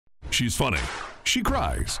She's funny. She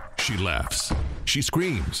cries. She laughs. She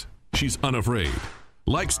screams. She's unafraid.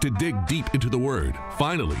 Likes to dig deep into the Word.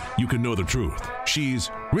 Finally, you can know the truth. She's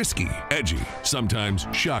risky, edgy, sometimes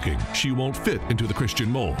shocking. She won't fit into the Christian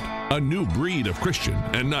mold. A new breed of Christian,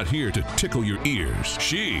 and not here to tickle your ears.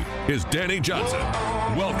 She is Dani Johnson.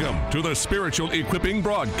 Welcome to the Spiritual Equipping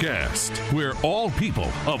Broadcast, where all people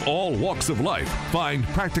of all walks of life find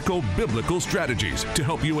practical biblical strategies to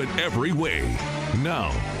help you in every way. Now,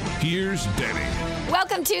 here's Dani.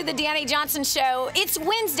 Welcome to the Dani Johnson Show. It's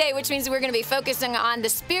Wednesday, which means we're going to be focusing on the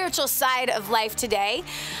spiritual side of life today,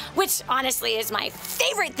 which honestly is my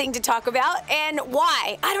favorite thing to talk about. And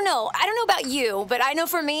why? I don't know. I don't know about you, but I know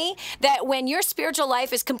for me that when your spiritual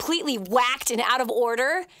life is completely whacked and out of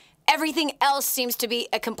order, everything else seems to be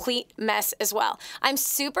a complete mess as well. I'm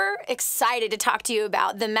super excited to talk to you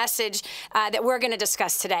about the message that we're going to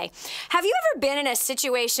discuss today. Have you ever been in a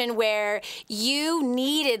situation where you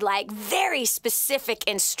needed like very specific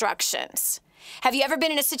instructions? Have you ever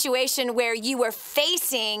been in a situation where you were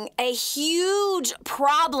facing a huge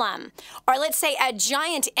problem, or let's say a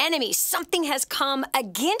giant enemy? Something has come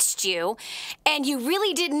against you and you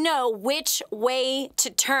really didn't know which way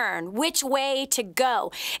to turn, which way to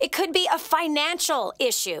go. It could be a financial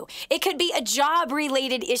issue. It could be a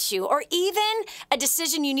job-related issue, or even a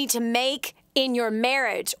decision you need to make in your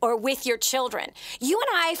marriage or with your children. You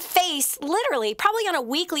and I face literally, probably on a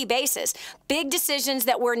weekly basis, big decisions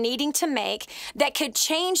that we're needing to make that could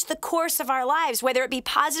change the course of our lives, whether it be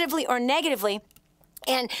positively or negatively.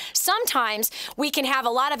 And sometimes we can have a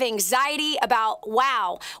lot of anxiety about,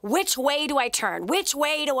 wow, which way do I turn? Which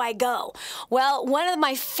way do I go? Well, one of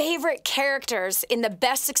my favorite characters in the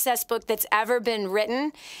best success book that's ever been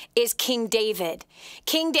written is King David.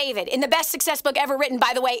 King David, in the best success book ever written,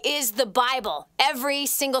 by the way, is the Bible. Every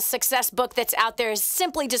single success book that's out there is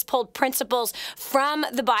simply just pulled principles from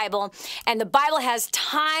the Bible. And the Bible has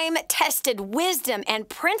time-tested wisdom and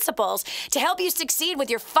principles to help you succeed with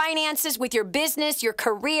your finances, with your business, your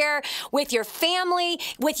career, with your family,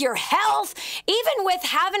 with your health, even with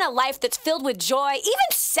having a life that's filled with joy,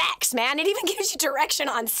 even sex, man. It even gives you direction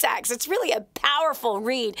on sex. It's really a powerful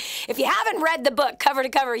read. If you haven't read the book cover to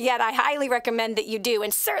cover yet, I highly recommend that you do.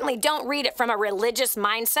 And certainly don't read it from a religious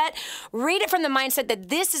mindset. Read it from the mindset that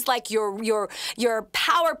this is like your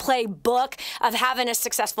power play book of having a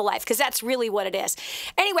successful life, because that's really what it is.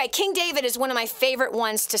 Anyway, King David is one of my favorite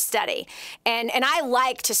ones to study. And I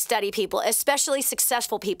like to study people, especially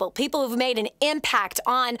successful people, people who've made an impact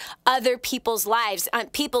on other people's lives,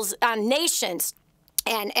 on nations,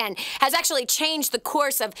 and has actually changed the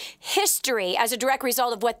course of history as a direct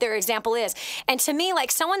result of what their example is. And to me,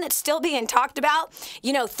 like someone that's still being talked about,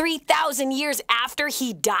 3,000 years after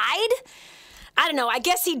he died, I don't know, I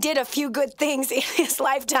guess he did a few good things in his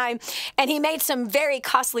lifetime, and he made some very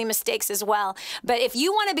costly mistakes as well. But if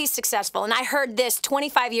you want to be successful, and I heard this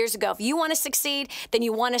 25 years ago, if you want to succeed, then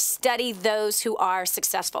you want to study those who are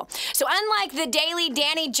successful. So unlike the daily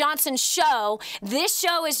Dani Johnson Show, this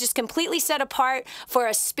show is just completely set apart for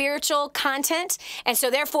a spiritual content. And so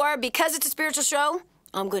therefore, because it's a spiritual show,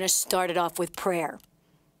 I'm going to start it off with prayer.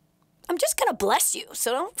 I'm just going to bless you,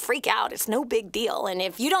 so don't freak out. It's no big deal. And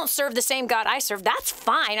if you don't serve the same God I serve, that's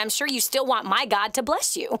fine. I'm sure you still want my God to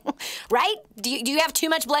bless you, right? Do you have too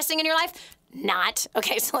much blessing in your life? Not.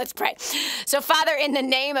 Okay, so let's pray. So, Father, in the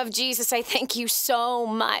name of Jesus, I thank you so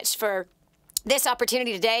much for this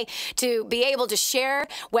opportunity today to be able to share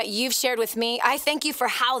what you've shared with me. I thank you for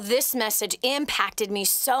how this message impacted me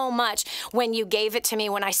so much when you gave it to me,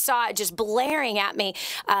 when I saw it just blaring at me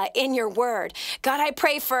in your word. God, I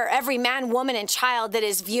pray for every man, woman, and child that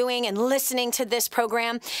is viewing and listening to this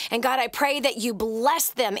program. And God, I pray that you bless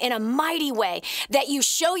them in a mighty way, that you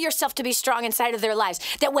show yourself to be strong inside of their lives,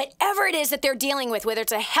 that whatever it is that they're dealing with, whether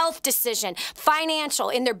it's a health decision, financial,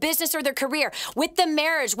 in their business or their career, with the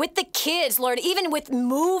marriage, with the kids, Lord, even with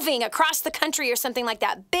moving across the country or something like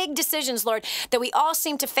that, big decisions, Lord, that we all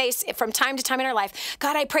seem to face from time to time in our life.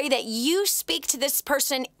 God, I pray that you speak to this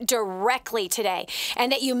person directly today,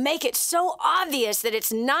 and that you make it so obvious that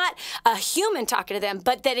it's not a human talking to them,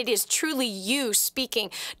 but that it is truly you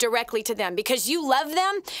speaking directly to them, because you love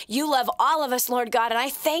them. You love all of us, Lord God, and I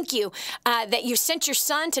thank you that you sent your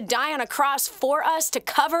son to die on a cross for us, to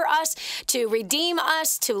cover us, to redeem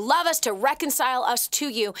us, to love us, to reconcile us to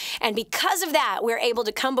you. And because of that, we're able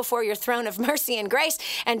to come before your throne of mercy and grace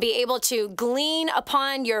and be able to glean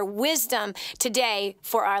upon your wisdom today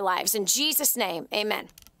for our lives. In Jesus' name, amen.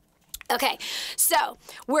 Okay, so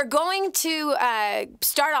we're going to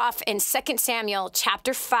start off in 2 Samuel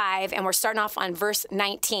chapter 5, and we're starting off on verse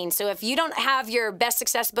 19. So if you don't have your best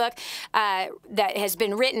success book that has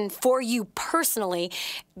been written for you personally,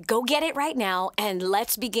 go get it right now, and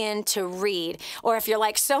let's begin to read. Or if you're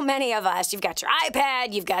like so many of us, you've got your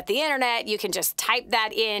iPad, you've got the internet, you can just type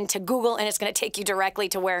that in to Google, and it's going to take you directly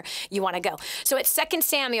to where you want to go. So it's 2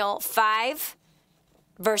 Samuel 5,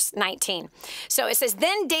 verse 19. So it says,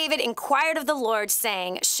 "Then David inquired of the Lord,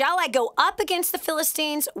 saying, Shall I go up against the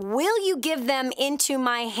Philistines? Will you give them into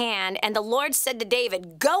my hand? And the Lord said to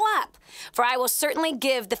David, Go up, for I will certainly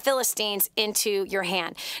give the Philistines into your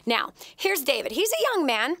hand." Now, here's David. He's a young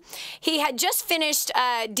man. He had just finished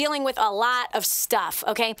dealing with a lot of stuff,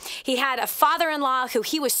 okay? He had a father-in-law who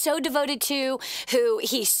he was so devoted to, who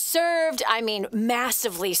he served,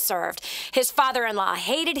 massively served. His father-in-law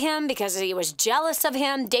hated him because he was jealous of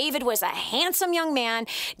him. David was a handsome young man.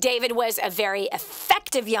 David was a very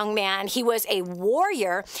effective young man. He was a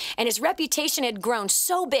warrior, and his reputation had grown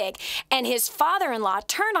so big, and his father-in-law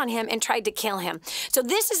turned on him and tried to kill him. So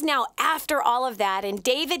this is now after all of that, and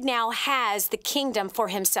David now has the kingdom for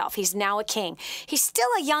himself. He's now a king. He's still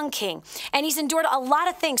a young king, and he's endured a lot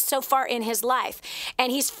of things so far in his life,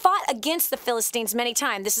 and he's fought against the Philistines many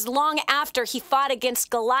times. This is long after he fought against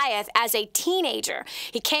Goliath as a teenager.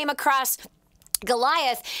 He came across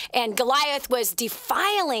Goliath, and Goliath was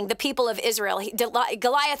defiling the people of Israel.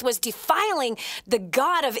 Goliath was defiling the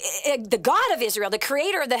God of Israel, the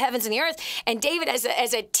creator of the heavens and the earth. And David, as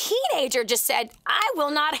a teenager, just said, I will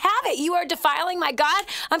not have it. You are defiling my God.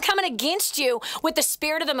 I'm coming against you with the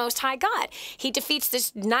spirit of the Most High God. He defeats this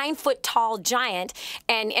 9-foot-tall giant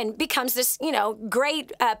and becomes this,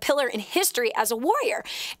 great pillar in history as a warrior,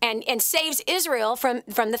 and saves Israel from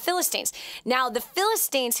the Philistines. Now, the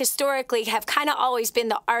Philistines historically have kind of always been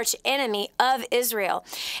the arch enemy of Israel.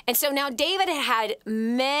 And so now David had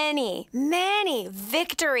many, many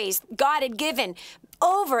victories God had given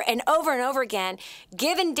over and over and over again,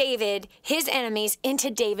 given David his enemies into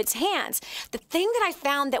David's hands. The thing that I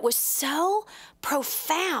found that was so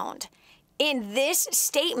profound in this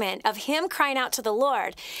statement of him crying out to the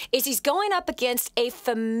Lord is he's going up against a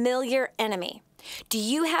familiar enemy. Do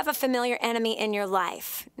you have a familiar enemy in your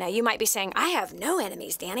life? Now, you might be saying, I have no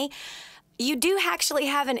enemies, Dani. You do actually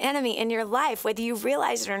have an enemy in your life, whether you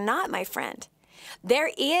realize it or not, my friend. There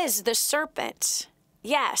is the serpent.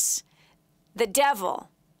 Yes, the devil.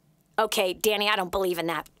 Okay, Dani, I don't believe in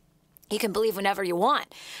that. You can believe whenever you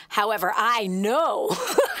want. However, I know,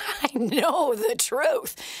 I know the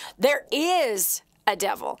truth. There is a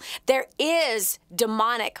devil. There is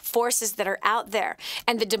demonic forces that are out there,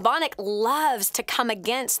 and the demonic loves to come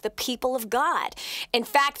against the people of God. In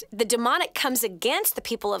fact, the demonic comes against the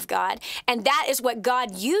people of God, and that is what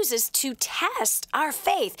God uses to test our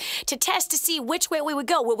faith, to test to see which way we would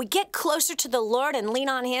go. Will we get closer to the Lord and lean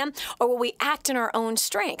on him, or will we act in our own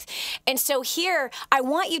strength? And so here, I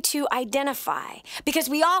want you to identify, because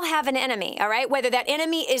we all have an enemy, all right? Whether that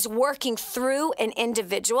enemy is working through an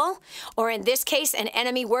individual, or in this case, an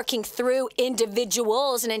enemy working through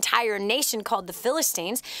individuals, an entire nation called the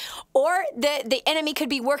Philistines, or the enemy could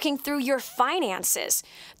be working through your finances,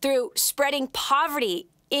 through spreading poverty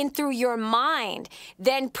in through your mind,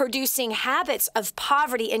 then producing habits of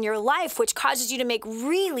poverty in your life, which causes you to make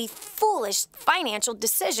really foolish financial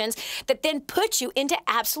decisions that then put you into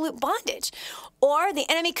absolute bondage. Or the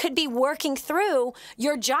enemy could be working through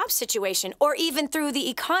your job situation, or even through the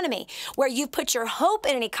economy, where you put your hope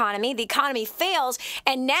in an economy, the economy fails,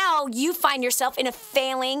 and now you find yourself in a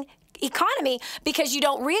failing economy because you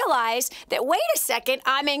don't realize that, wait a second,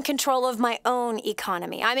 I'm in control of my own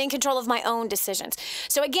economy. I'm in control of my own decisions.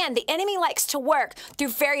 So again, the enemy likes to work through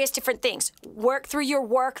various different things. Work through your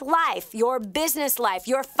work life, your business life,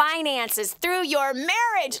 your finances, through your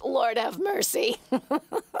marriage. Lord have mercy.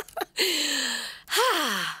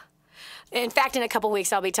 In fact, in a couple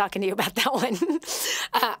weeks, I'll be talking to you about that one.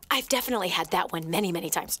 I've definitely had that one many, many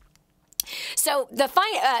times. So the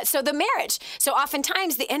marriage. So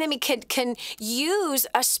oftentimes the enemy can use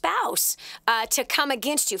a spouse to come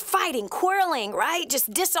against you, fighting, quarreling, right?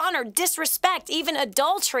 Just dishonor, disrespect, even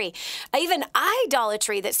adultery, even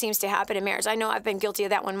idolatry that seems to happen in marriage. I know I've been guilty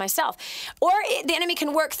of that one myself. Or the enemy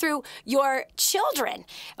can work through your children,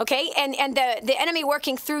 okay? And the enemy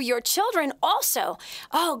working through your children also,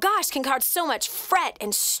 oh gosh, can cause so much fret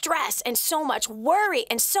and stress and so much worry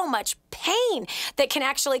and so much pain that can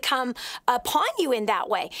actually come upon you in that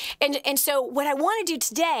way. And so what I want to do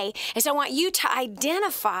today is I want you to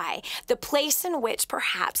identify the place in which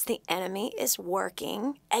perhaps the enemy is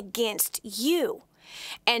working against you.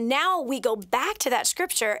 And now we go back to that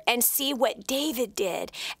scripture and see what David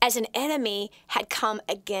did as an enemy had come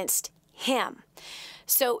against him.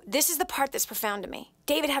 So this is the part that's profound to me.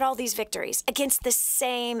 David had all these victories against the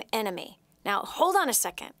same enemy. Now, hold on a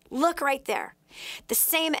second. Look right there. The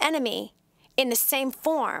same enemy in the same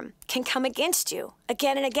form can come against you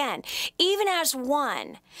again and again. Even as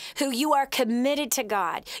one who you are committed to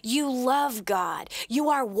God, you love God, you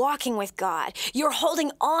are walking with God, you're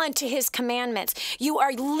holding on to his commandments, you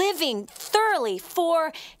are living thoroughly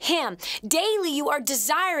for him. Daily, you are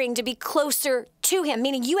desiring to be closer to him,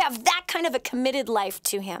 meaning you have that kind of a committed life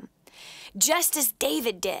to him, just as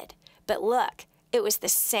David did. But look, it was the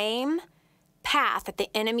same path that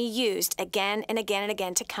the enemy used again and again and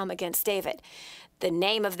again to come against David. The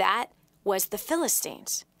name of that was the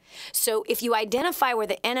Philistines. So if you identify where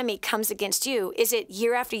the enemy comes against you, is it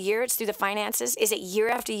year after year? It's through the finances. Is it year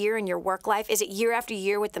after year in your work life? Is it year after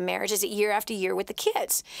year with the marriage? Is it year after year with the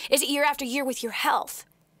kids? Is it year after year with your health?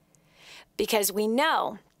 Because we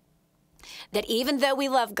know that even though we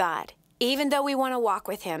love God, even though we want to walk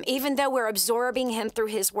with him, even though we're absorbing him through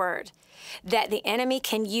his word, that the enemy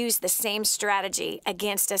can use the same strategy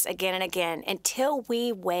against us again and again until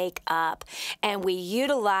we wake up and we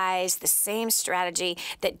utilize the same strategy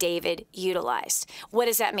that David utilized. What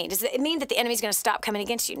does that mean? Does it mean that the enemy's going to stop coming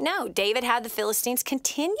against you? No, David had the Philistines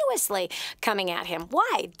continuously coming at him.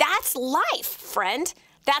 Why? That's life, friend.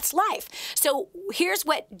 That's life. So here's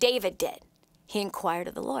what David did. He inquired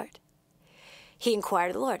of the Lord. He inquired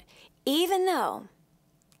of the Lord. Even though,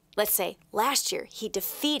 let's say, last year he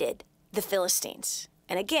defeated the Philistines.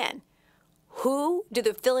 And again, what do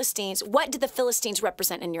the Philistines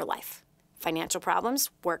represent in your life? Financial problems,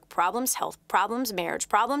 work problems, health problems, marriage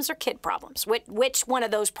problems, or kid problems? Which one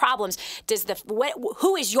of those problems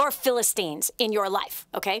who is your Philistines in your life,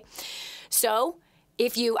 okay? So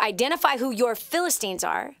if you identify who your Philistines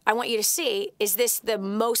are, I want you to see, is this the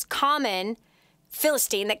most common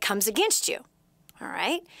Philistine that comes against you? All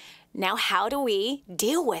right? Now, how do we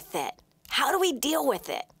deal with it? How do we deal with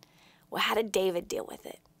it? Well, how did David deal with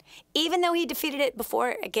it? Even though he defeated it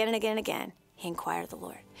before again and again and again, he inquired of the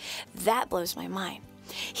Lord. That blows my mind.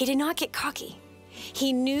 He did not get cocky.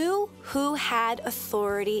 He knew who had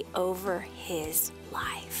authority over his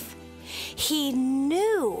life. He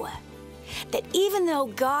knew that even though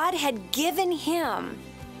God had given him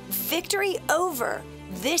victory over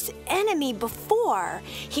this enemy before,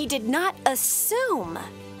 he did not assume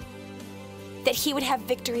that he would have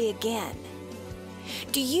victory again.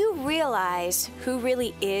 Do you realize who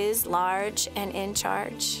really is large and in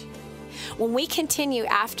charge? When we continue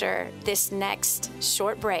after this next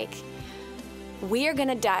short break, we are going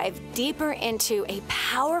to dive deeper into a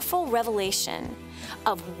powerful revelation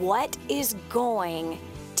of what is going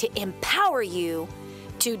to empower you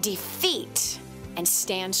to defeat and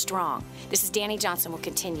stand strong. This is Dani Johnson. We'll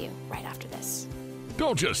continue right after this.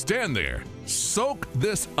 Don't just stand there. Soak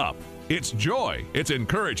this up. It's joy, it's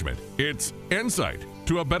encouragement, it's insight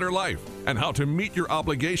to a better life and how to meet your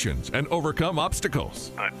obligations and overcome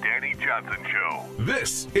obstacles. The Dani Johnson Show.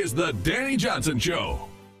 This is The Dani Johnson Show.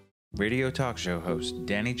 Radio talk show host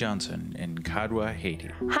Dani Johnson in Kadwa, Haiti.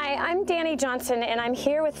 Hi, I'm Dani Johnson, and I'm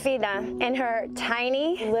here with Vida in her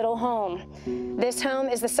tiny little home. This home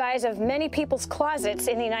is the size of many people's closets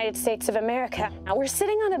in the United States of America. Now, we're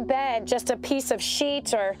sitting on a bed, just a piece of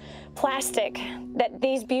sheet or plastic that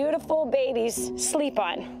these beautiful babies sleep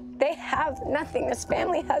on. They have nothing. This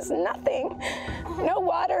family has nothing. No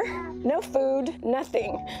water, no food,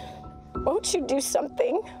 nothing. Won't you do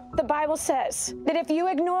something? The Bible says that if you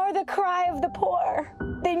ignore the cry of the poor,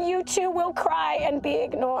 then you too will cry and be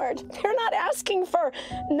ignored. They're not asking for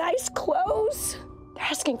nice clothes. They're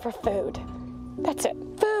asking for food. That's it.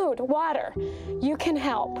 Food, water. You can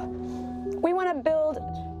help. We want to build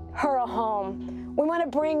her a home. We want to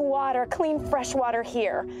bring water, clean, fresh water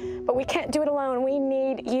here. But we can't do it alone. We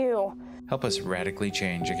need you. Help us radically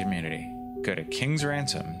change a community. Go to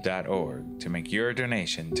kingsransom.org to make your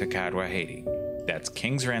donation to Kadwa, Haiti. That's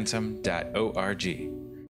kingsransom.org.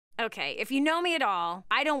 Okay, if you know me at all,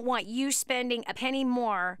 I don't want you spending a penny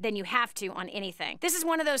more than you have to on anything. This is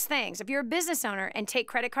one of those things. If you're a business owner and take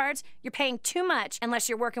credit cards, you're paying too much unless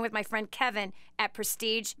you're working with my friend Kevin at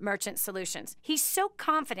Prestige Merchant Solutions. He's so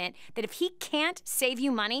confident that if he can't save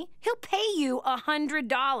you money, he'll pay you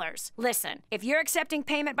 $100. Listen, if you're accepting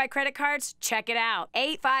payment by credit cards, check it out.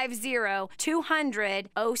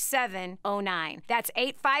 850-200-0709. That's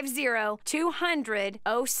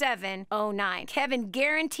 850-200-0709. Kevin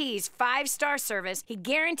guarantees guarantees 5-star service. He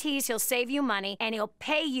guarantees he'll save you money, and he'll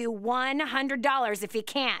pay you $100 if he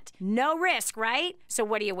can't. No risk, right? So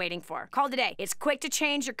what are you waiting for? Call today. It's quick to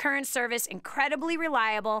change your current service, incredibly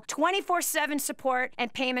reliable, 24/7 support,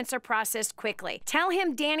 and payments are processed quickly. Tell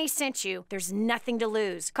him Danny sent you. There's nothing to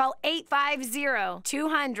lose. Call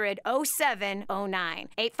 850-200-0709.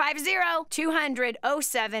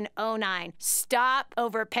 850-200-0709. Stop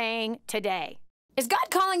overpaying today. Is God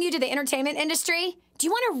calling you to the entertainment industry? Do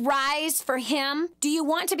you want to rise for Him? Do you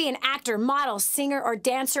want to be an actor, model, singer, or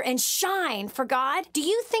dancer and shine for God? Do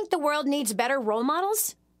you think the world needs better role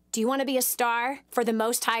models? Do you want to be a star for the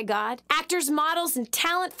Most High God? Actors, models, and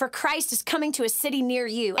talent for Christ is coming to a city near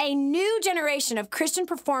you. A new generation of Christian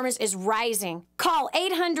performers is rising. Call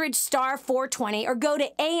 800-STAR-420 or go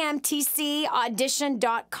to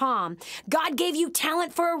amtcaudition.com. God gave you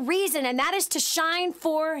talent for a reason, and that is to shine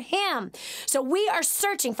for Him. So we are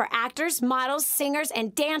searching for actors, models, singers,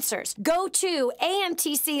 and dancers. Go to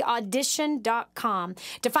amtcaudition.com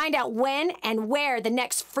to find out when and where the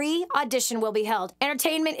next free audition will be held.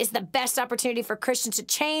 Entertainment is the best opportunity for Christians to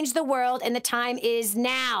change the world, and the time is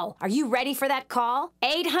now. Are you ready for that call?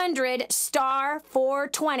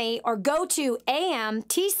 800-STAR-420 or go to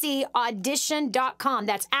amtcaudition.com.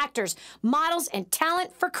 That's actors, models, and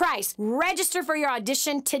talent for Christ. Register for your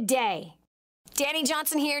audition today. Dani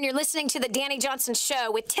Johnson here, and you're listening to the Dani Johnson Show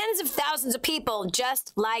with tens of thousands of people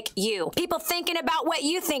just like you. People thinking about what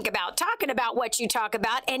you think about, talking about what you talk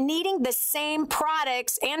about, and needing the same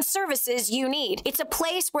products and services you need. It's a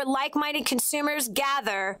place where like-minded consumers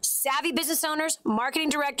gather, savvy business owners, marketing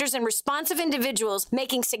directors, and responsive individuals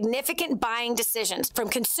making significant buying decisions. From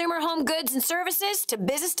consumer home goods and services to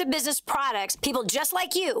business products, people just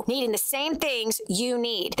like you needing the same things you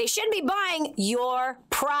need. They shouldn't be buying your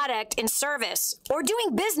product and service or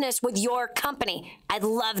doing business with your company. I'd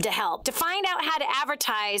love to help. To find out how to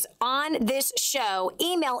advertise on this show,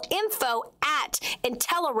 email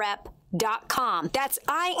info@intelerep.com. That's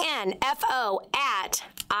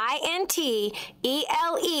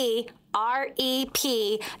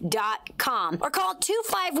info@intelerep.com. Or call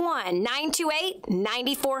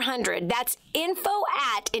 251-928-9400. That's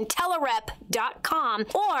info@intelerep.com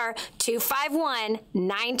or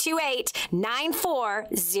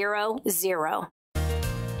 251-928-9400.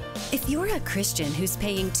 If you're a Christian who's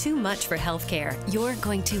paying too much for healthcare, you're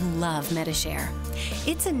going to love Medishare.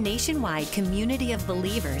 It's a nationwide community of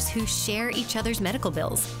believers who share each other's medical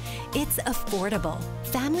bills. It's affordable.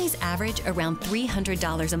 Families average around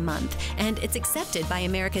 $300 a month, and it's accepted by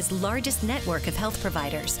America's largest network of health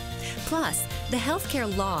providers. Plus, the healthcare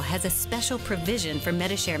law has a special provision for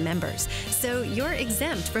Medishare members, so you're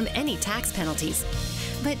exempt from any tax penalties.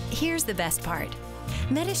 But here's the best part.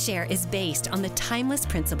 Medishare is based on the timeless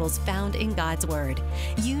principles found in God's Word.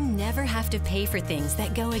 You never have to pay for things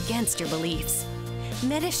that go against your beliefs.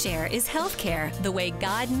 Medishare is healthcare the way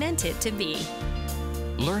God meant it to be.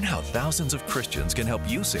 Learn how thousands of Christians can help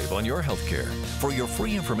you save on your healthcare. For your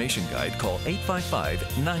free information guide, call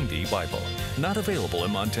 855-90-BIBLE. Not available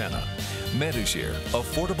in Montana. Medishare,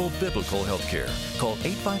 affordable biblical healthcare. Call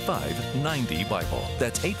 855-90-BIBLE.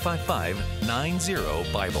 That's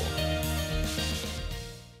 855-90-BIBLE.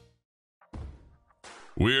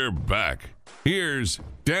 We're back. Here's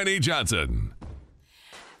Dani Johnson.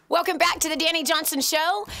 Welcome back to the Dani Johnson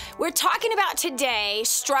Show. We're talking about today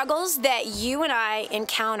struggles that you and I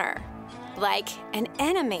encounter, like an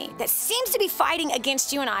enemy that seems to be fighting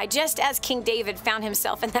against you and I, just as King David found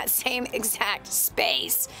himself in that same exact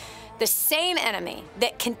space. The same enemy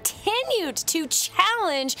that continued to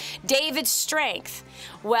challenge David's strength.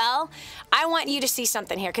 Well, I want you to see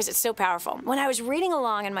something here because it's so powerful. When I was reading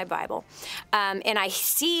along in my Bible, and I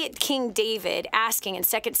see King David asking in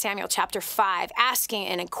 2 Samuel chapter 5, asking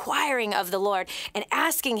and inquiring of the Lord and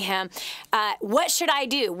asking him, what should I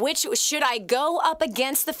do? Should I go up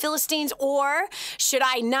against the Philistines or should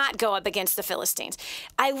I not go up against the Philistines?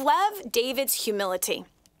 I love David's humility.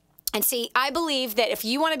 And see, I believe that if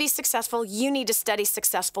you want to be successful, you need to study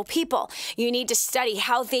successful people. You need to study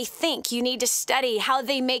how they think. You need to study how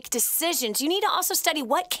they make decisions. You need to also study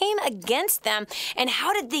what came against them and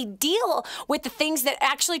how did they deal with the things that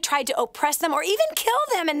actually tried to oppress them or even kill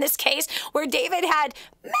them in this case, where David had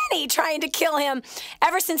many trying to kill him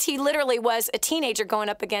ever since he literally was a teenager going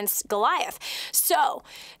up against Goliath. So,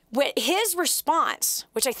 his response,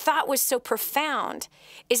 which I thought was so profound,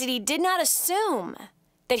 is that he did not assume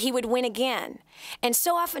that he would win again. And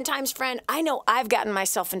so oftentimes, friend, I know I've gotten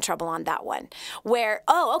myself in trouble on that one where,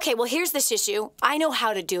 oh, okay, well, here's this issue. I know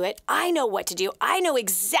how to do it. I know what to do. I know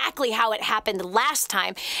exactly how it happened last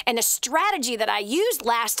time. And the strategy that I used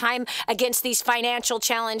last time against these financial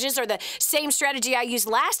challenges or the same strategy I used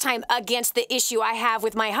last time against the issue I have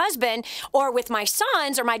with my husband or with my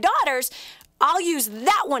sons or my daughters, I'll use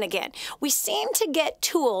that one again. We seem to get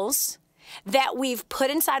tools that we've put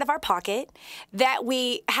inside of our pocket, that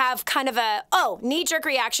we have kind of a, knee-jerk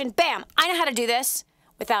reaction, bam, I know how to do this,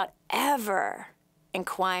 without ever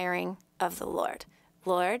inquiring of the Lord.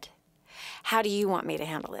 Lord, how do you want me to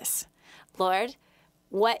handle this? Lord,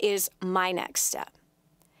 what is my next step?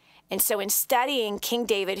 And so in studying King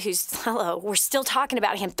David, we're still talking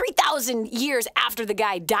about him 3,000 years after the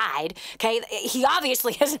guy died, okay? He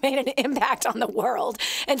obviously has made an impact on the world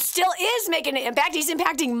and still is making an impact. He's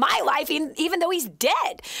impacting my life even though he's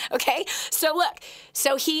dead, okay? So look,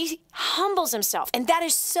 he humbles himself, and that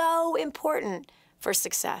is so important for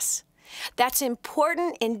success. That's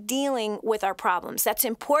important in dealing with our problems. That's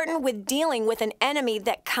important with dealing with an enemy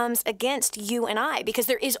that comes against you and I, because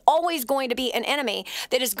there is always going to be an enemy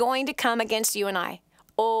that is going to come against you and I.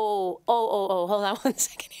 Oh, hold on one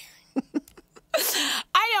second here.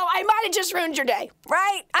 I know, I might have just ruined your day,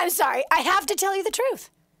 right? I'm sorry. I have to tell you the truth.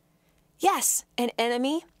 Yes, an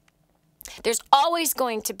enemy. There's always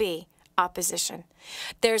going to be opposition.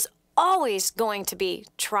 There's always going to be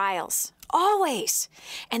trials. Always.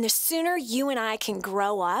 And the sooner you and I can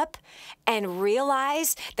grow up and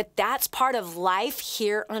realize that that's part of life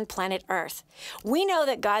here on planet Earth. We know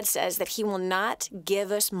that God says that he will not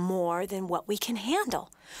give us more than what we can handle.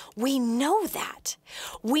 We know that.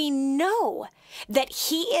 We know that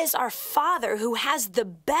he is our Father who has the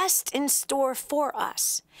best in store for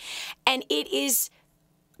us. And it is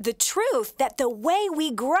the truth that the way we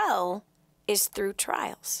grow is through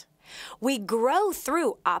trials. We grow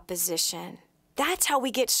through opposition. That's how we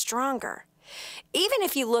get stronger. Even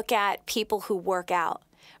if you look at people who work out,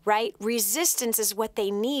 right? Resistance is what they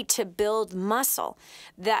need to build muscle.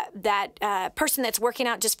 That person that's working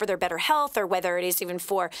out just for their better health, or whether it is even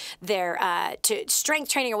for their strength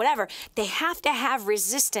training or whatever, they have to have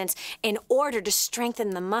resistance in order to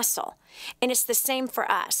strengthen the muscle. And it's the same for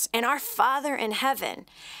us. And our Father in heaven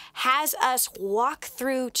has us walk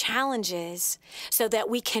through challenges so that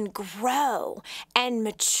we can grow and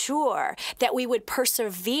mature, that we would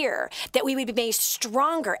persevere, that we would be made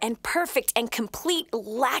stronger and perfect and complete,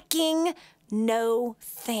 lacking no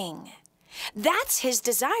thing. That's his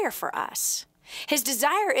desire for us. His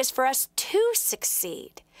desire is for us to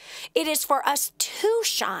succeed. It is for us to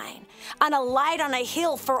shine on a light on a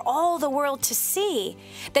hill for all the world to see,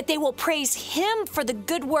 that they will praise him for the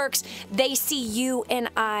good works they see you and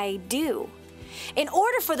I do. In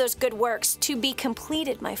order for those good works to be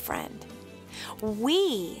completed, my friend,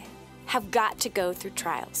 we have got to go through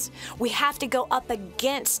trials. We have to go up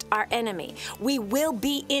against our enemy. We will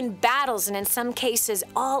be in battles, and in some cases,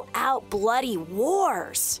 all-out bloody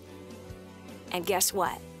wars. And guess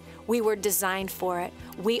what? We were designed for it.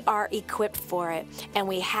 We are equipped for it. And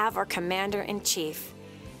we have our commander-in-chief.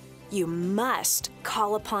 You must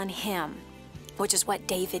call upon him, which is what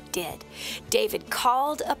David did. David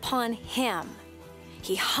called upon him.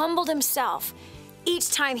 He humbled himself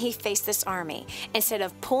each time he faced this army. Instead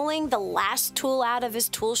of pulling the last tool out of his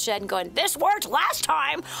tool shed and going, this worked last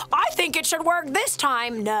time, I think it should work this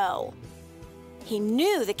time. No. He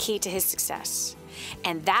knew the key to his success,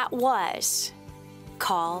 and that was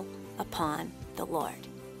call upon the Lord.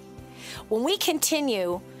 When we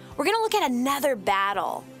continue, we're going to look at another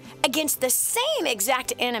battle against the same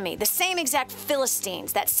exact enemy, the same exact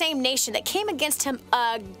Philistines, that same nation that came against him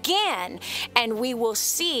again. And we will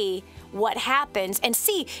see what happens and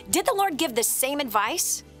see, did the Lord give the same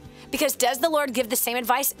advice? Because does the Lord give the same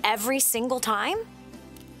advice every single time?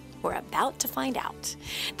 We're about to find out.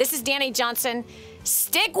 This is Dani Johnson.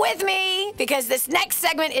 Stick with me, because this next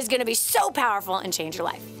segment is going to be so powerful and change your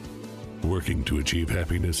life. Working to achieve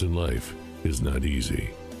happiness in life is not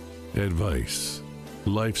easy. Advice,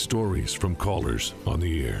 life stories from callers on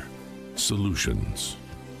the air, solutions,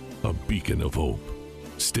 a beacon of hope.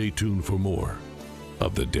 Stay tuned for more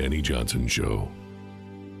of The Dani Johnson Show.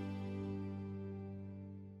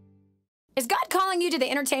 Is God calling you to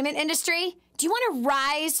the entertainment industry? Do you want to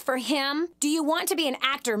rise for him? Do you want to be an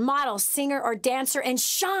actor, model, singer, or dancer and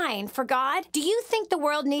shine for God? Do you think the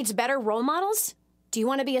world needs better role models? Do you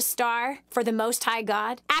want to be a star for the Most High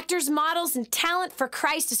God? Actors, models, and talent for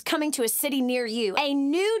Christ is coming to a city near you. A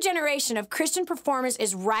new generation of Christian performers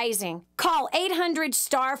is rising. Call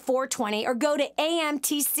 800-STAR-420 or go to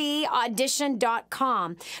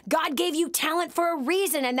amtcaudition.com. God gave you talent for a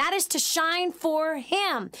reason, and that is to shine for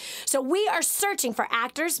Him. So we are searching for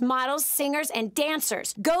actors, models, singers, and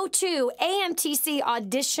dancers. Go to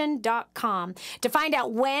amtcaudition.com to find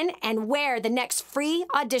out when and where the next free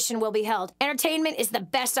audition will be held. Entertainment is the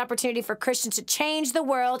best opportunity for Christians to change the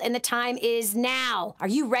world, and the time is now. Are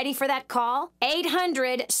you ready for that call?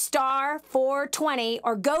 800-STAR-420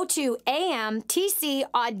 or go to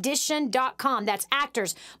amtcaudition.com. That's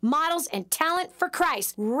actors, models, and talent for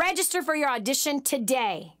Christ. Register for your audition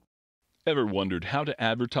today. Ever wondered how to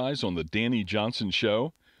advertise on the Dani Johnson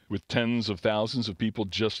Show with tens of thousands of people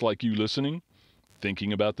just like you listening,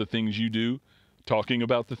 thinking about the things you do, talking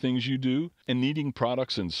about the things you do, and needing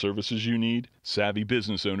products and services you need? Savvy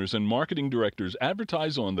business owners and marketing directors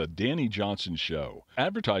advertise on the Dani Johnson Show.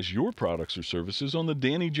 Advertise your products or services on the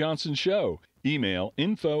Dani Johnson Show. Email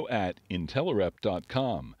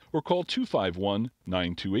info@intellerep.com or call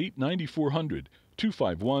 251-928-9400,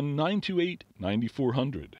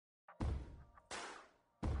 251-928-9400.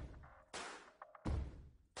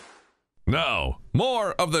 Now,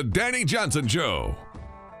 more of the Dani Johnson Show.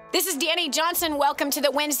 This is Dani Johnson. Welcome to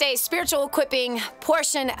the Wednesday spiritual equipping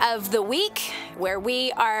portion of the week, where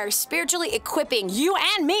we are spiritually equipping you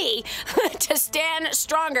and me to stand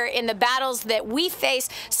stronger in the battles that we face,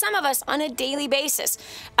 some of us on a daily basis,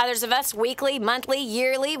 others of us weekly, monthly,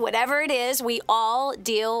 yearly, whatever it is, we all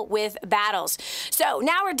deal with battles. So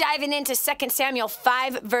now we're diving into 2 Samuel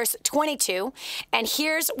 5, verse 22, and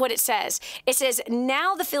here's what it says. It says,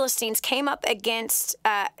 "Now the Philistines came up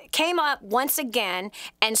once again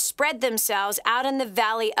and spread themselves out in the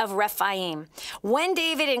valley of Rephaim. When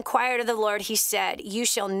David inquired of the Lord, he said, 'You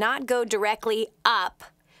shall not go directly up.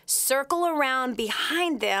 Circle around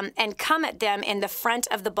behind them and come at them in the front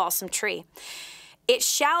of the balsam tree. It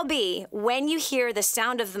shall be when you hear the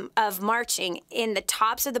sound of marching in the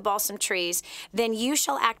tops of the balsam trees, then you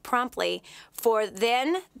shall act promptly, for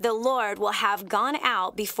then the Lord will have gone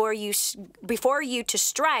out before you to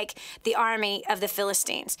strike the army of the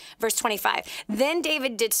Philistines." Verse 25, "Then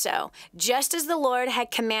David did so, just as the Lord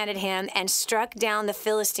had commanded him, and struck down the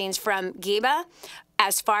Philistines from Geba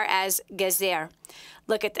as far as Gezer."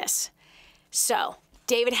 Look at this. So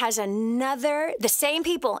David has the same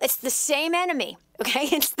people. It's the same enemy, okay?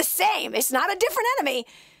 It's the same. It's not a different enemy,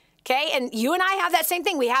 okay? And you and I have that same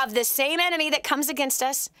thing. We have the same enemy that comes against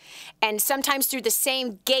us, and sometimes through the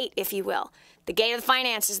same gate, if you will. The gate of the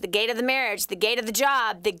finances, the gate of the marriage, the gate of the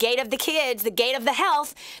job, the gate of the kids, the gate of the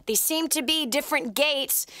health. These seem to be different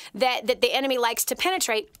gates that the enemy likes to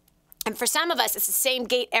penetrate. And for some of us, it's the same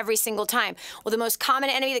gate every single time. Well, the most common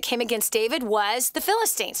enemy that came against David was the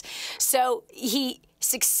Philistines. So he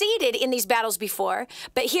succeeded in these battles before,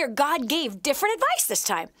 but here God gave different advice this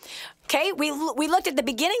time. Okay, we looked at the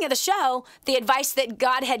beginning of the show, the advice that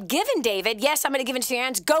God had given David. Yes, I'm going to give it into your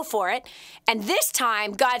hands, go for it. And this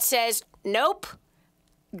time, God says, nope,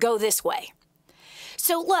 go this way.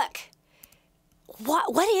 So look,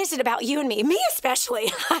 what is it about you and me? Me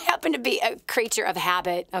especially. I happen to be a creature of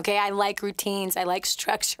habit, okay? I like routines. I like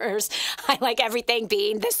structures. I like everything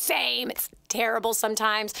being the same. It's terrible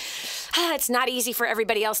sometimes. It's not easy for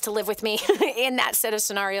everybody else to live with me in that set of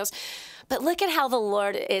scenarios. But look at how the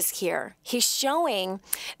Lord is here. He's showing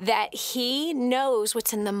that He knows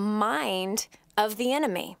what's in the mind of the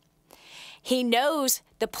enemy. He knows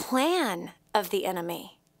the plan of the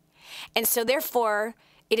enemy. And so therefore,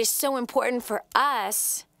 it is so important for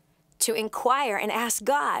us to inquire and ask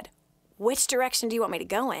God, which direction do you want me to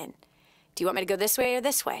go in? Do you want me to go this way or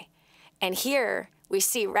this way? And here we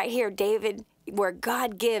see right here, David, where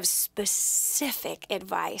God gives specific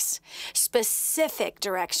advice, specific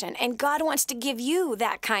direction. And God wants to give you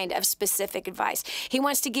that kind of specific advice. He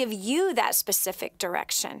wants to give you that specific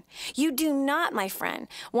direction. You do not, my friend,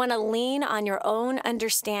 want to lean on your own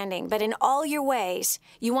understanding, but in all your ways,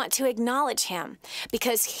 you want to acknowledge Him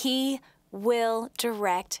because He will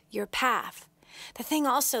direct your path. The thing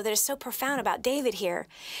also that is so profound about David here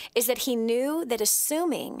is that he knew that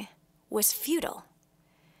assuming was futile.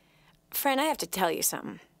 Friend, I have to tell you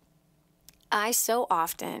something. I so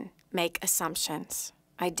often make assumptions.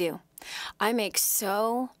 I do. I make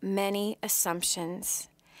so many assumptions,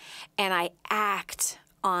 and I act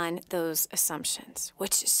on those assumptions,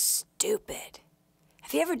 which is stupid.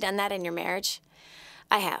 Have you ever done that in your marriage?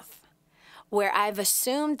 I have, where I've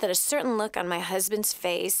assumed that a certain look on my husband's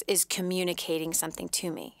face is communicating something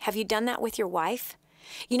to me. Have you done that with your wife?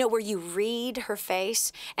 You know, where you read her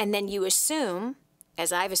face, and then you assume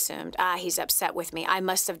as I've assumed, he's upset with me. I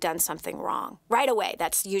must have done something wrong. Right away,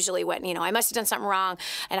 that's usually what, I must have done something wrong,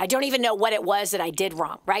 and I don't even know what it was that I did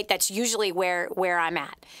wrong, right? That's usually where I'm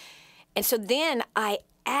at. And so then I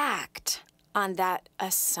act on that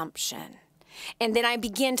assumption. And then I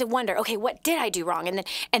begin to wonder, okay, what did I do wrong?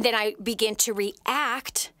 And then I begin to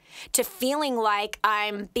react to feeling like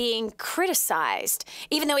I'm being criticized,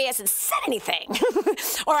 even though he hasn't said anything.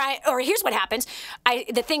 or here's what happens.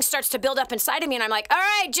 The thing starts to build up inside of me, and I'm like, all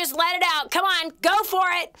right, just let it out. Come on, go for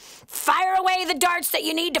it. Fire away the darts that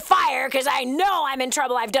you need to fire, because I know I'm in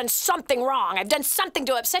trouble. I've done something wrong. I've done something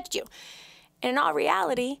to upset you. And in all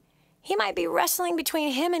reality, he might be wrestling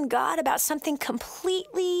between him and God about something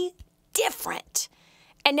completely different.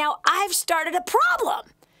 And now I've started a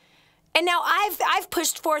problem. And now I've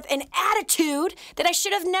pushed forth an attitude that I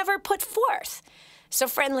should have never put forth. So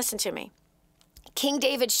friend, listen to me. King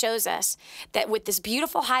David shows us that with this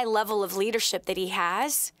beautiful high level of leadership that he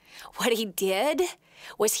has, what he did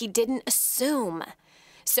was he didn't assume.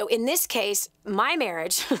 So in this case, my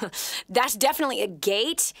marriage, that's definitely a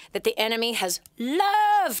gate that the enemy has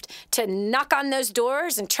loved to knock on those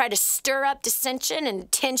doors and try to stir up dissension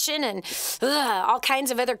and tension and all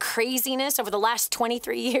kinds of other craziness over the last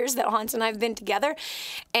 23 years that Hans and I have been together.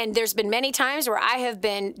 And there's been many times where I have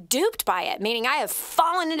been duped by it, meaning I have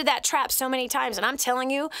fallen into that trap so many times. And I'm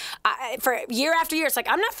telling you, for year after year, it's like,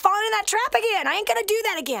 I'm not falling in that trap again. I ain't going to do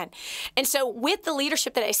that again. And so with the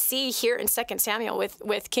leadership that I see here in 2 Samuel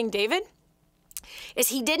with King David, is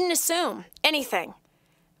he didn't assume anything,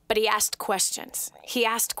 but he asked questions. He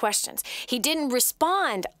asked questions. He didn't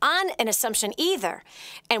respond on an assumption either.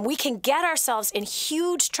 And we can get ourselves in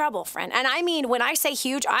huge trouble, friend. And I mean, when I say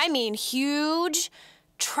huge, I mean huge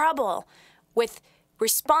trouble with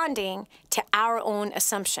responding to our own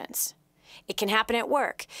assumptions. It can happen at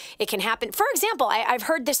work. It can happen, for example, I've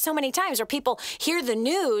heard this so many times where people hear the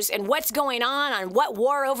news and what's going on what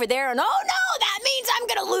war over there, and oh no, that means I'm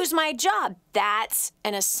going to lose my job. That's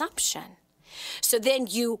an assumption. So then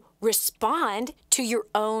you respond to your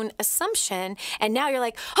own assumption, and now you're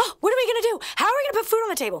like, oh, what are we going to do? How are we going to put food on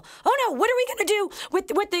the table? Oh no, what are we going to do with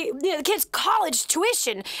the kids' college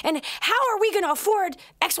tuition? And how are we going to afford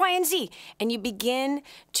X, Y, and Z? And you begin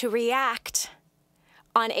to react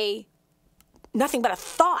on nothing but a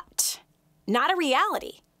thought, not a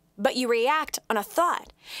reality, but you react on a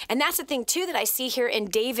thought. And that's the thing, too, that I see here in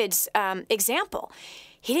David's example.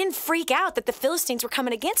 He didn't freak out that the Philistines were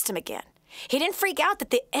coming against him again. He didn't freak out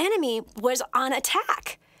that the enemy was on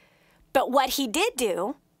attack. But what he did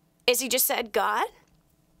do is he just said, God,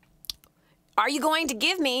 are you going to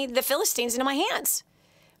give me the Philistines into my hands?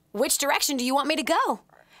 Which direction do you want me to go?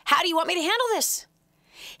 How do you want me to handle this?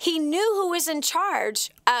 He knew who was in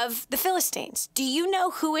charge of the Philistines. Do you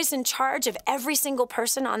know who is in charge of every single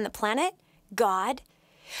person on the planet? God.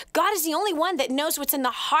 God is the only one that knows what's in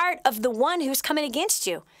the heart of the one who's coming against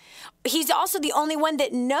you. He's also the only one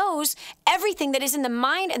that knows everything that is in the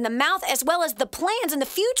mind and the mouth, as well as the plans and the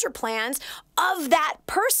future plans of that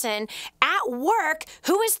person at work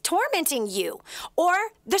who is tormenting you, or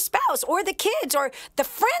the spouse, or the kids, or the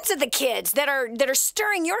friends of the kids that are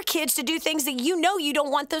stirring your kids to do things that you know you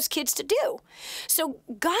don't want those kids to do. So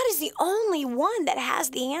God is the only one that has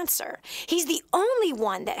the answer. He's the only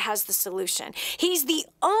one that has the solution. He's the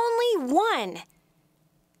only one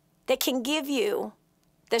that can give you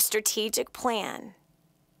the strategic plan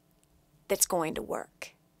that's going to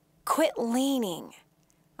work. Quit leaning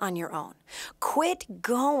on your own. Quit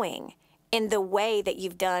going in the way that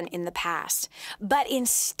you've done in the past. But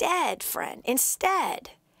instead, friend,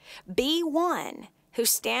 be one who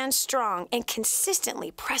stands strong and consistently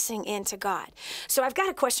pressing into God. So I've got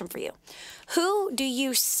a question for you. Who do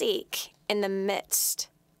you seek in the midst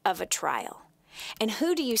of a trial? And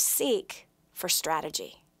who do you seek for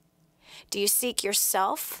strategy? Do you seek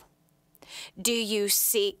yourself? Do you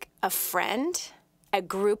seek a friend, a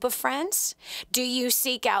group of friends? Do you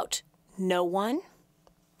seek out no one?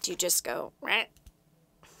 Do you just go,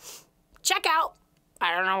 check out,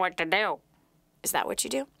 I don't know what to do? Is that what you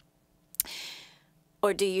do?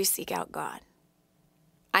 Or do you seek out God?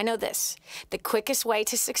 I know this. The quickest way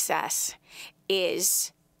to success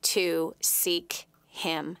is to seek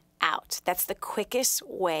Him out. That's the quickest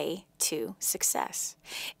way to success,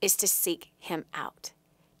 is to seek Him out.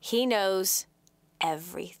 He knows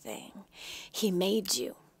everything. He made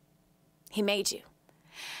you. He made you.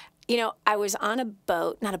 You know, I was on a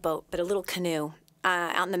boat, not a boat, but a little canoe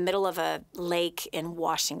out in the middle of a lake in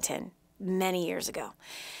Washington many years ago.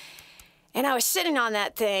 And I was sitting on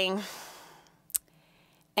that thing,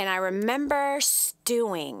 and I remember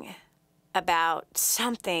stewing about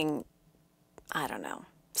something, I don't know,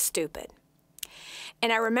 stupid.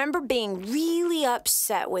 And I remember being really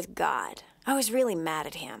upset with God. I was really mad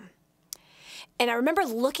at him. And I remember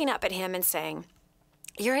looking up at him and saying,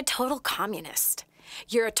 "You're a total communist.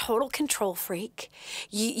 You're a total control freak.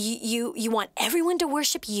 You want everyone to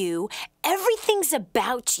worship you. Everything's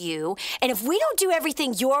about you. And if we don't do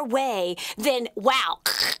everything your way, then wow,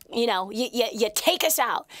 you take us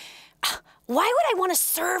out. Why would I want to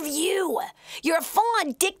serve you? You're a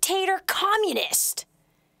full-on dictator communist.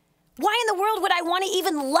 Why in the world would I want to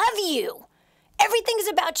even love you? Everything's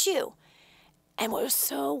about you." And what was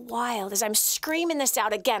so wild is I'm screaming this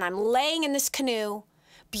out again. I'm laying in this canoe,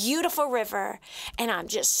 beautiful river, and I'm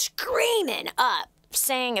just screaming up,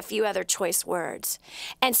 saying a few other choice words.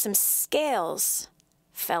 And some scales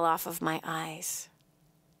fell off of my eyes.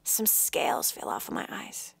 Some scales fell off of my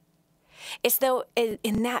eyes. It's though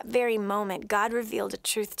in that very moment, God revealed a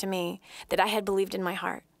truth to me that I had believed in my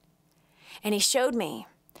heart. And he showed me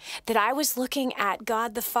that I was looking at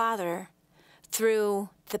God the Father through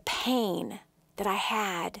the pain that I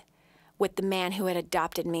had with the man who had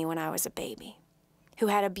adopted me when I was a baby, who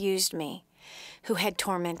had abused me, who had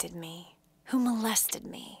tormented me, who molested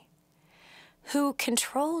me, who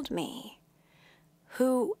controlled me,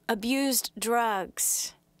 who abused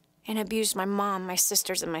drugs and abused my mom, my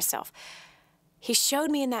sisters, and myself. He showed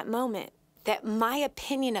me in that moment that my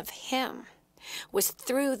opinion of him was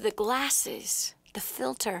through the glasses, the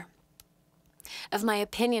filter of my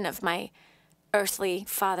opinion of my earthly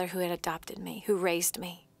father who had adopted me, who raised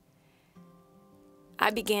me. I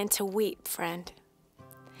began to weep, friend,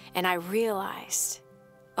 and I realized,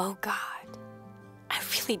 oh God, I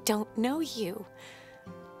really don't know you.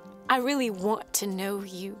 I really want to know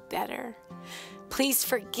you better. Please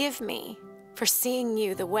forgive me for seeing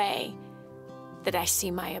you the way that I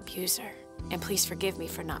see my abuser. And please forgive me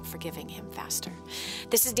for not forgiving him faster.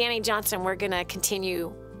 This is Dani Johnson. We're going to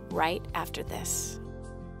continue right after this.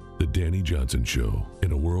 The Dani Johnson Show.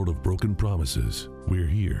 In a world of broken promises, we're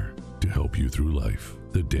here to help you through life.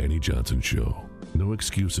 The Dani Johnson Show. No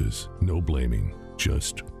excuses, no blaming,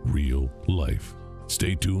 just real life.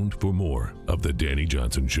 Stay tuned for more of The Dani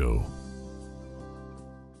Johnson Show.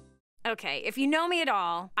 Okay, if you know me at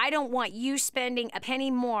all, I don't want you spending a penny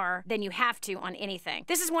more than you have to on anything.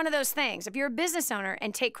 This is one of those things. If you're a business owner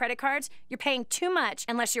and take credit cards, you're paying too much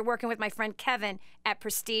unless you're working with my friend Kevin at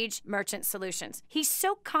Prestige Merchant Solutions. He's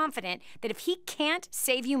so confident that if he can't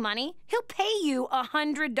save you money, he'll pay you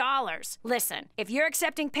 $100. Listen, if you're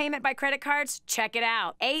accepting payment by credit cards, check it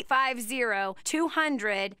out.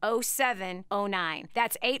 850-200-0709.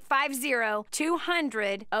 That's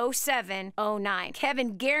 850-200-0709.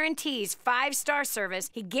 Kevin guarantees 5-star service.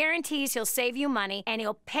 He guarantees he'll save you money, and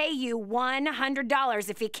he'll pay you $100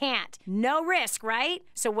 if he can't. No risk, right?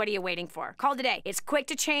 So what are you waiting for? Call today. It's quick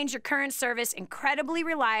to change your current service, incredibly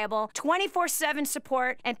reliable, 24/7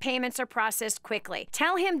 support, and payments are processed quickly.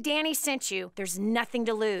 Tell him Dani sent you. There's nothing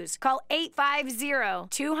to lose. Call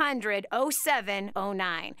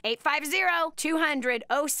 850-200-0709.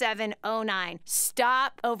 850-200-0709.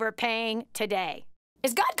 Stop overpaying today.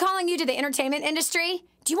 Is God calling you to the entertainment industry?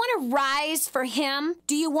 Do you want to rise for him?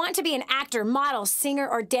 Do you want to be an actor, model, singer,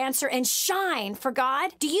 or dancer and shine for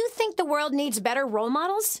God? Do you think the world needs better role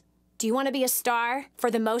models? Do you want to be a star for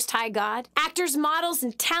the Most High God? Actors, models,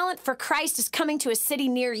 and talent for Christ is coming to a city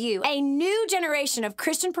near you. A new generation of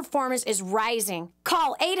Christian performers is rising.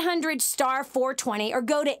 Call 800-STAR-420 or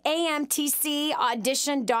go to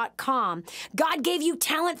amtcaudition.com. God gave you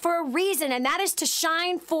talent for a reason, and that is to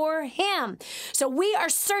shine for him. So we are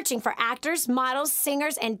searching for actors, models,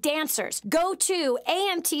 singers, and dancers. Go to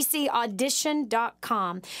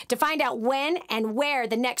amtcaudition.com to find out when and where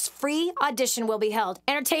the next free audition will be held.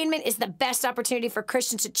 Entertainment is the best opportunity for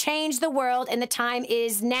Christians to change the world, and the time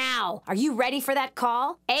is now. Are you ready for that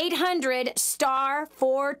call?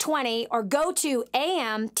 800-STAR-420 or go to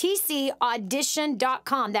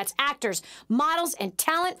amtcaudition.com. That's actors, models, and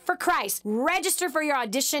talent for Christ. Register for your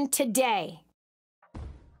audition today.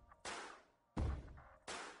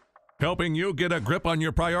 Helping you get a grip on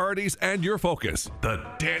your priorities and your focus. The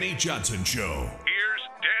Dani Johnson Show. Here's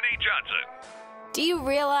Dani Johnson. Do you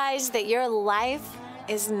realize that your life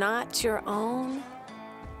is not your own?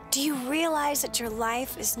 Do you realize that your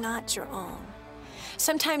life is not your own?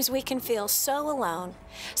 Sometimes we can feel so alone.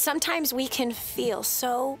 Sometimes we can feel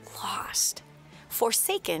so lost,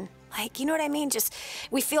 forsaken. Like, you know what I mean? Just,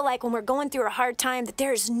 we feel like when we're going through a hard time that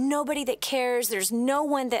there's nobody that cares. There's no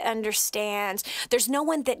one that understands. There's no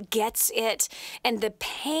one that gets it. And the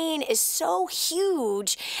pain is so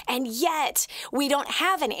huge. And yet we don't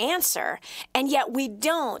have an answer. And yet we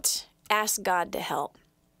don't ask God to help.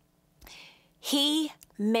 He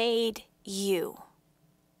made you.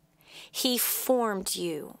 He formed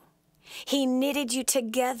you. He knitted you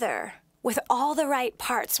together with all the right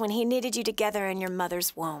parts when he knitted you together in your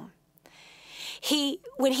mother's womb.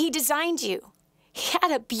 When he designed you, he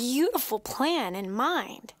had a beautiful plan in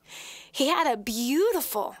mind. He had a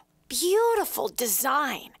beautiful, beautiful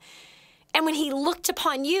design. And when he looked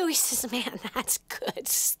upon you, he says, man, that's good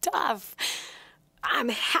stuff. I'm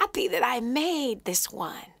happy that I made this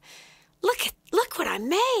one. Look what I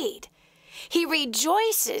made. He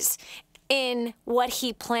rejoices in what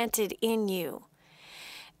he planted in you.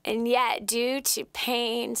 And yet, due to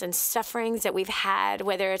pains and sufferings that we've had,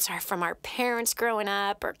 whether it's from our parents growing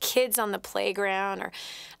up or kids on the playground or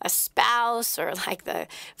a spouse or like the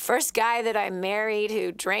first guy that I married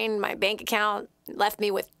who drained my bank account, left me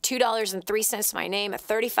with $2.03 to my name, a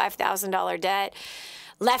 $35,000 debt,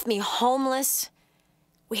 left me homeless,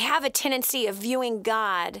 we have a tendency of viewing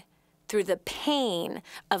God through the pain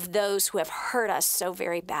of those who have hurt us so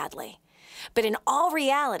very badly. But in all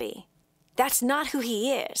reality, that's not who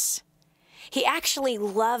he is. He actually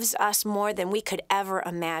loves us more than we could ever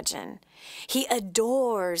imagine. He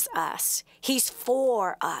adores us. He's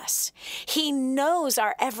for us. He knows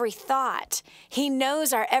our every thought. He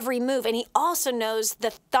knows our every move. And he also knows the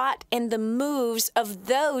thought and the moves of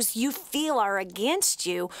those you feel are against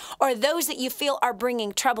you or those that you feel are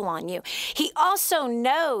bringing trouble on you. He also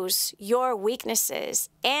knows your weaknesses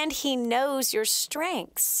and he knows your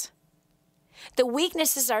strengths. The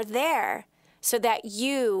weaknesses are there so that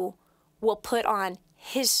you will put on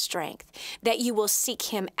his strength, that you will seek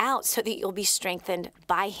him out so that you'll be strengthened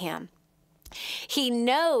by him. He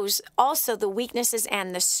knows also the weaknesses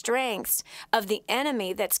and the strengths of the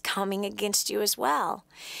enemy that's coming against you as well.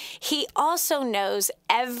 He also knows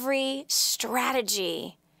every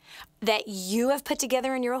strategy that you have put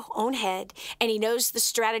together in your own head, and he knows the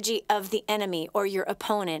strategy of the enemy or your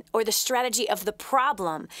opponent or the strategy of the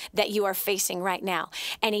problem that you are facing right now.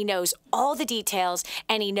 And he knows all the details,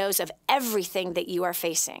 and he knows of everything that you are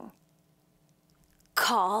facing.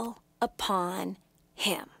 Call upon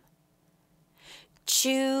him.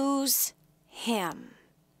 Choose him.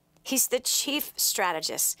 He's the chief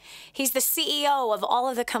strategist. He's the CEO of all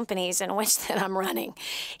of the companies in which that I'm running.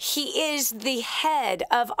 He is the head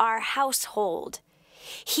of our household.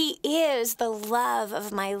 He is the love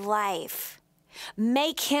of my life.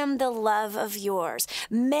 Make him the love of yours.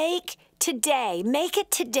 Make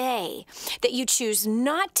it today that you choose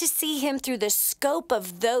not to see him through the scope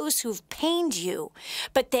of those who've pained you,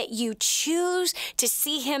 but that you choose to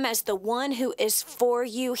see him as the one who is for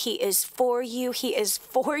you. He is for you. He is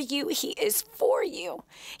for you. He is for you.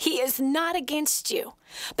 He is not against you.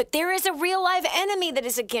 But there is a real live enemy that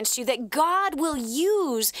is against you that God will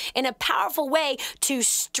use in a powerful way to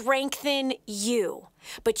strengthen you.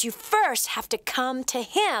 But you first have to come to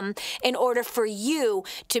him in order for you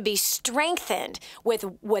to be strengthened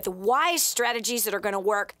with wise strategies that are going to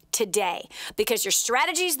work today. Because your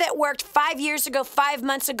strategies that worked 5 years ago, 5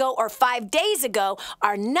 months ago, or 5 days ago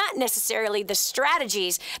are not necessarily the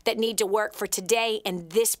strategies that need to work for today and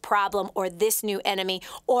this problem or this new enemy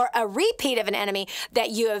or a repeat of an enemy that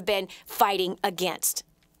you have been fighting against.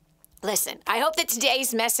 Listen, I hope that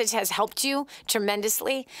today's message has helped you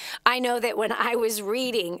tremendously. I know that when I was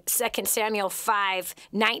reading 2 Samuel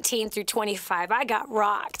 5:19 through 25, I got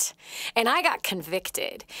rocked and I got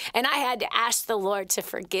convicted. And I had to ask the Lord to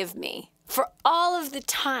forgive me for all of the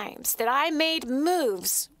times that I made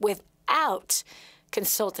moves without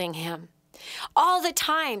consulting him. All the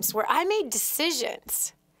times where I made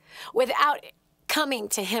decisions without coming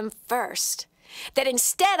to him first. That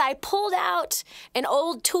instead I pulled out an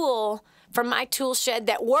old tool from my tool shed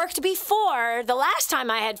that worked before the last time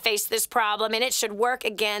I had faced this problem, and it should work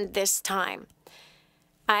again this time.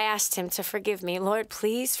 I asked him to forgive me. Lord,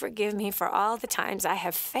 please forgive me for all the times I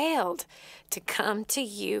have failed to come to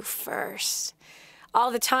you first. All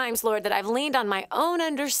the times, Lord, that I've leaned on my own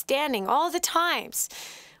understanding. All the times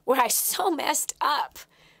where I so messed up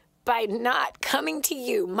by not coming to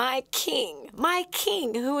you, my King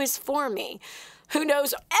who is for me, who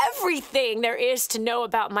knows everything there is to know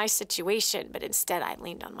about my situation, but instead I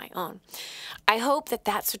leaned on my own. I hope that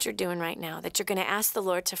that's what you're doing right now, that you're going to ask the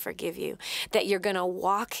Lord to forgive you, that you're going to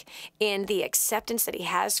walk in the acceptance that he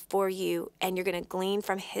has for you, and you're going to glean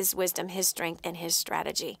from his wisdom, his strength, and his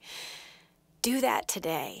strategy. Do that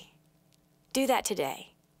today. Do that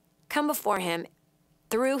today. Come before him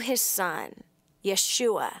through his son,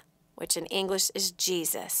 Yeshua, which in English is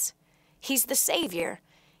Jesus. He's the Savior.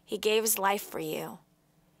 He gave his life for you.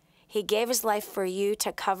 He gave his life for you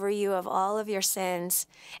to cover you of all of your sins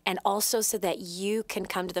and also so that you can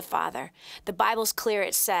come to the Father. The Bible's clear.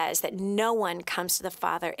 It says that no one comes to the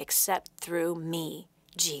Father except through me,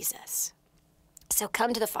 Jesus. So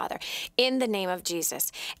come to the Father in the name of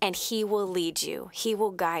Jesus, and he will lead you. He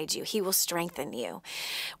will guide you. He will strengthen you.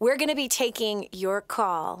 We're going to be taking your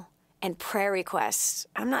call and prayer requests.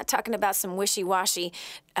 I'm not talking about some wishy-washy,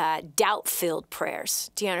 doubt-filled prayers.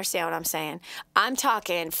 Do you understand what I'm saying? I'm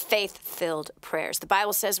talking faith-filled prayers. The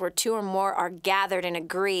Bible says where two or more are gathered and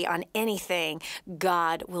agree on anything,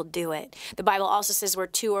 God will do it. The Bible also says where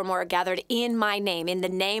two or more are gathered in my name, in the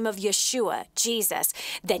name of Yeshua, Jesus,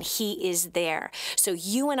 then he is there. So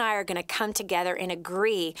you and I are going to come together and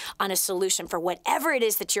agree on a solution for whatever it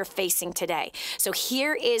is that you're facing today. So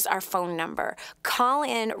here is our phone number. Call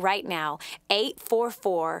in right now,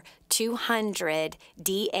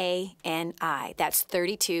 844-200-DANI. That's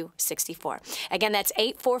 3264. Again, that's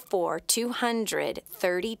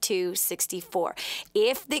 844-200-3264.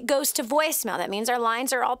 If it goes to voicemail, that means our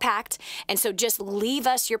lines are all packed. And so just leave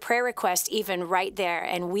us your prayer request even right there,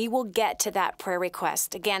 and we will get to that prayer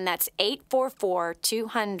request. Again, that's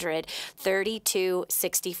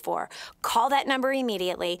 844-200-3264. Call that number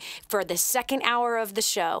immediately. For the second hour of the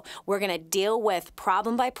show, we're going to deal with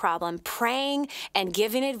problem by problem, praying and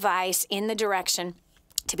giving advice in the direction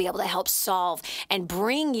to be able to help solve and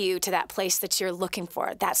bring you to that place that you're looking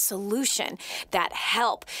for, that solution, that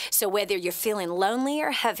help. So whether you're feeling lonely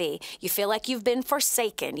or heavy, you feel like you've been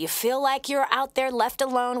forsaken, you feel like you're out there left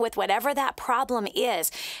alone with whatever that problem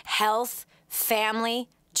is, health, family,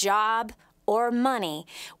 job, or money,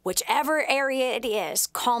 whichever area it is,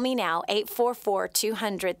 call me now,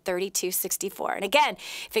 844-200-3264. And again,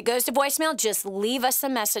 if it goes to voicemail, just leave us a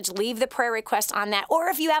message, leave the prayer request on that. Or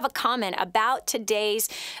if you have a comment about today's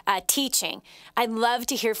teaching, I'd love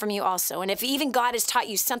to hear from you also. And if even God has taught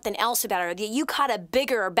you something else about it, or you caught a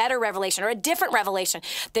bigger or better revelation or a different revelation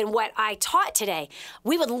than what I taught today,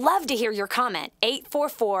 we would love to hear your comment,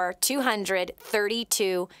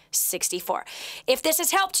 844-200-3264. If this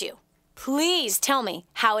has helped you, please tell me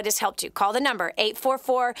how it has helped you. Call the number,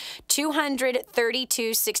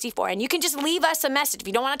 844-200-3264. And you can just leave us a message. If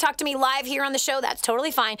you don't want to talk to me live here on the show, that's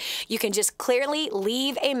totally fine. You can just clearly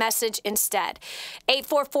leave a message instead.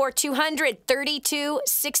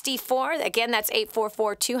 844-200-3264. Again, that's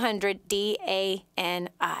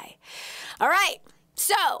 844-200-DANI. All right,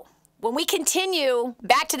 so when we continue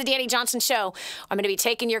back to the Dani Johnson Show, I'm going to be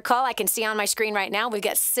taking your call. I can see on my screen right now, we've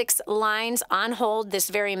got 6 lines on hold this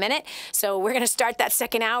very minute. So we're going to start that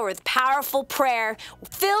second hour with powerful prayer,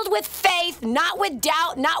 filled with faith, not with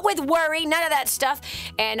doubt, not with worry, none of that stuff.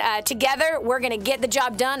 And together, we're going to get the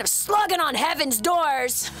job done of slugging on heaven's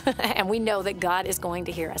doors. And we know that God is going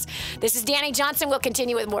to hear us. This is Dani Johnson. We'll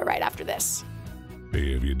continue with more right after this.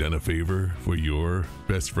 Hey, have you done a favor for your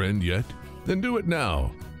best friend yet? Then do it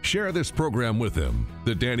now. Share this program with them.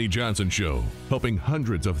 The Dani Johnson Show, helping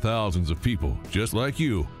hundreds of thousands of people just like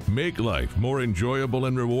you make life more enjoyable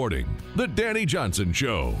and rewarding. The Dani Johnson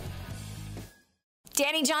Show.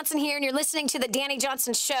 Dani Johnson here, and you're listening to the Dani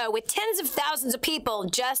Johnson Show with tens of thousands of people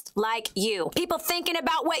just like you. People thinking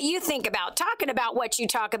about what you think about, talking about what you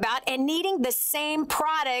talk about, and needing the same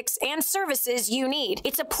products and services you need.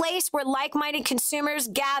 It's a place where like-minded consumers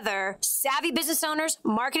gather, savvy business owners,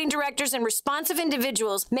 marketing directors, and responsive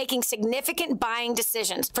individuals making significant buying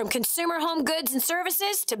decisions. From consumer home goods and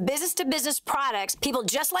services to business products, people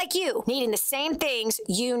just like you needing the same things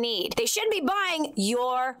you need. They should be buying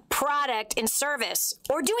your product and service,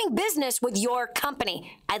 or doing business with your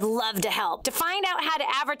company. I'd love to help. To find out how to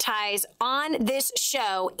advertise on this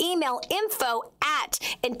show, email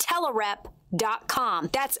info@intelerep.com.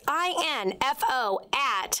 That's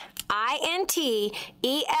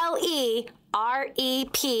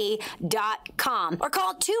info@INTELEREP.com. Or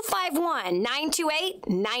call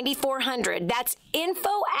 251-928-9400. That's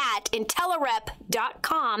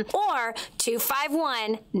info@intelerep.com or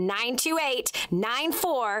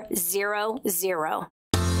 251-928-9400.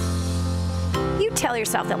 You tell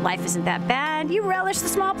yourself that life isn't that bad. You relish the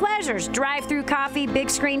small pleasures. Drive-through coffee, big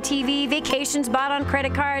screen TV, vacations bought on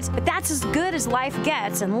credit cards. But that's as good as life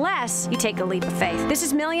gets unless you take a leap of faith. This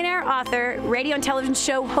is millionaire author, radio and television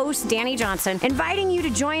show host Dani Johnson, inviting you to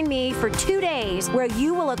join me for 2 days where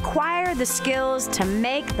you will acquire the skills to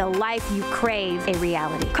make the life you crave a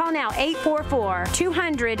reality. Call now,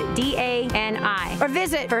 844-200-DANI, or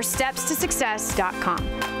visit firststepstosuccess.com.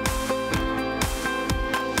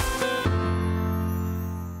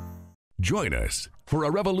 Join us for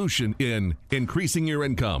a revolution in increasing your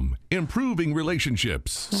income, improving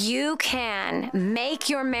relationships. You can make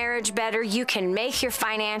your marriage better. You can make your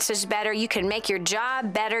finances better. You can make your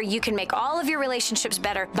job better. You can make all of your relationships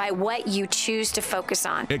better by what you choose to focus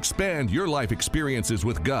on. Expand your life experiences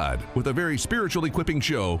with God with a very spiritual equipping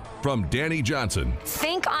show from Dani Johnson.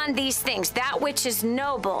 Think on these things, that which is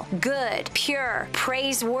noble, good, pure,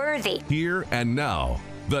 praiseworthy. Here and now,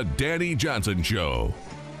 the Dani Johnson Show.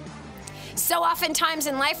 So oftentimes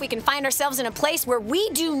in life, we can find ourselves in a place where we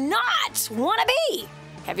do not want to be.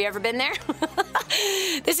 Have you ever been there?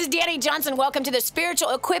 This is Dani Johnson. Welcome to the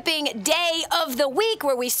Spiritual Equipping Day of the Week,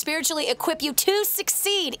 where we spiritually equip you to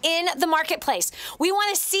succeed in the marketplace. We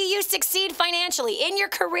want to see you succeed financially in your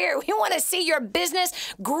career. We want to see your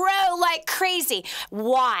business grow like crazy.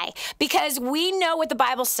 Why? Because we know what the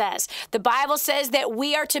Bible says. The Bible says that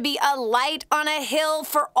we are to be a light on a hill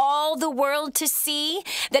for all the world to see,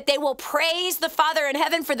 that they will praise the Father in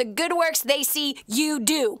heaven for the good works they see you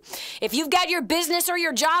do. If you've got your business or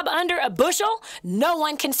your job under a bushel, no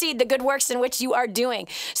one can see the good works in which you are doing.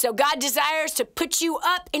 So God desires to put you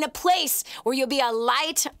up in a place where you'll be a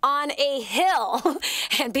light on a hill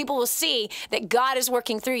and people will see that God is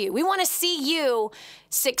working through you. We want to see you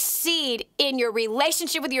succeed in your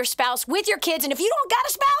relationship with your spouse, with your kids, and if you don't got a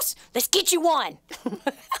spouse, let's get you one.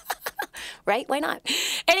 Right? Why not?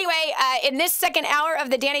 Anyway, in this second hour of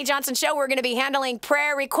the Dani Johnson Show, we're going to be handling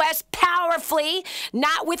prayer requests powerfully,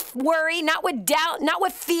 not with worry, not with doubt, not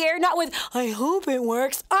with fear, not with, I hope it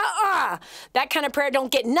works. That kind of prayer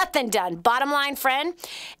don't get nothing done. Bottom line, friend,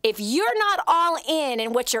 if you're not all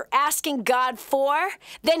in what you're asking God for,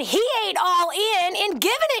 then He ain't all in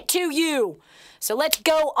giving it to you. So let's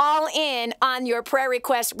go all in on your prayer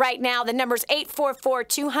request right now. The number's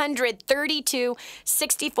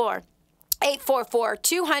 844-200-3264.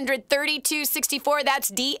 844-200-3264. That's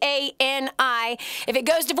DANI. If it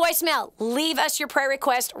goes to voicemail, leave us your prayer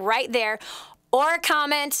request right there or a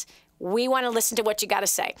comment. We want to listen to what you got to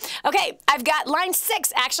say. Okay, I've got line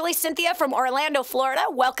 6, actually. Cynthia from Orlando, Florida.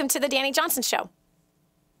 Welcome to the Dani Johnson Show.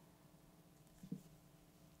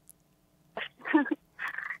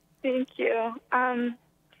 Thank you.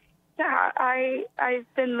 I've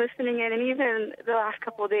been listening in, and even the last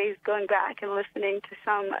couple of days going back and listening to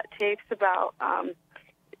some tapes about,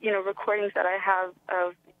 recordings that I have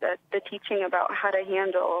of the teaching about how to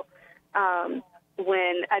handle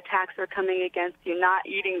when attacks are coming against you, not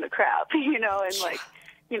eating the crap, and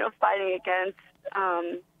fighting against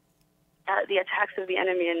the attacks of the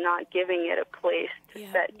enemy and not giving it a place to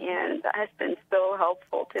set in. That has been so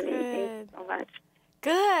helpful to me. Thank you so much.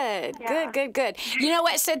 Good. You know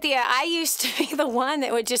what, Cynthia? I used to be the one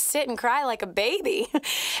that would just sit and cry like a baby.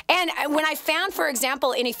 And when I found, for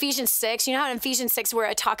example, in Ephesians 6, you know how in Ephesians 6 where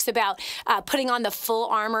it talks about putting on the full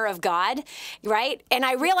armor of God, right? And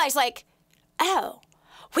I realized, wait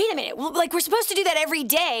a minute, we're supposed to do that every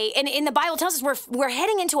day, and the Bible tells us we're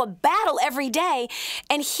heading into a battle every day,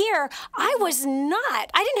 and here, I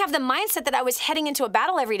didn't have the mindset that I was heading into a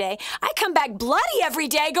battle every day. I come back bloody every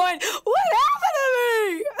day going, what happened to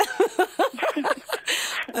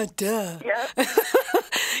me? Duh. Yeah.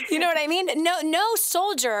 You know what I mean? No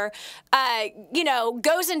soldier,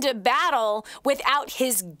 goes into battle without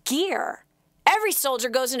his gear. Every soldier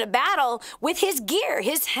goes into battle with his gear,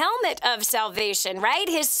 his helmet of salvation, right?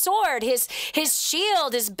 His sword, his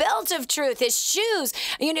shield, his belt of truth, his shoes.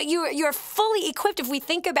 You're fully equipped. If we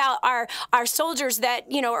think about our soldiers that,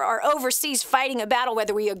 are overseas fighting a battle,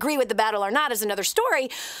 whether we agree with the battle or not is another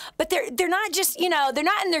story, but they're not just, they're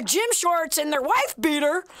not in their gym shorts and their wife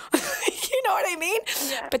beater. You know what I mean?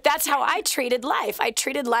 Yeah. But that's how I treated life. I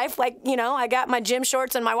treated life like, I got my gym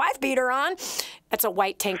shorts and my wife beater on. That's a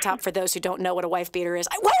white tank top for those who don't know what a wife beater is.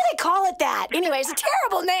 Why do they call it that? Anyway, it's a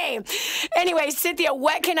terrible name. Anyway, Cynthia,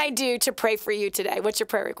 what can I do to pray for you today? What's your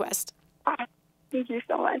prayer request? Thank you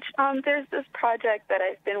so much. There's this project that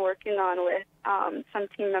I've been working on with some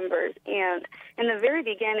team members, and in the very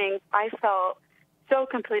beginning, I felt so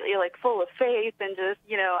completely full of faith and just,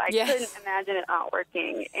 I couldn't imagine it not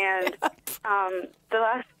working. And the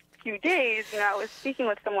last few days, I was speaking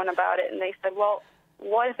with someone about it, and they said, well,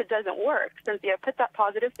 what if it doesn't work? Cynthia, put that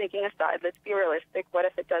positive thinking aside. Let's be realistic. What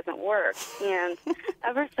if it doesn't work? And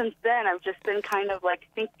ever since then, I've just been kind of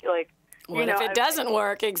What if it doesn't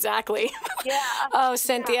work? Exactly. Yeah. Oh,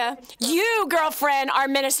 Cynthia, you, girlfriend, are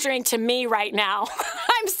ministering to me right now.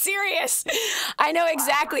 I'm serious. I know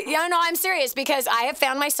exactly. Yeah, no, I'm serious because I have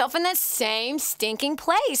found myself in that same stinking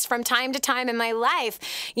place from time to time in my life.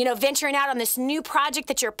 You know, venturing out on this new project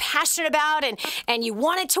that you're passionate about and you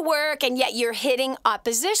want it to work, and yet you're hitting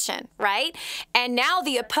opposition, right? And now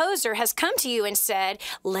the opposer has come to you and said,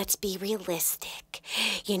 let's be realistic.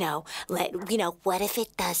 What if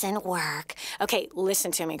it doesn't work? Okay,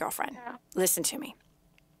 listen to me, girlfriend. Yeah. Listen to me.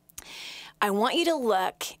 I want you to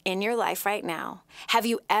look in your life right now. Have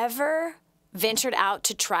you ever ventured out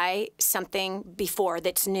to try something before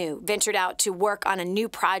that's new? Ventured out to work on a new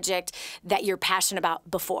project that you're passionate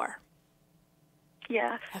about before?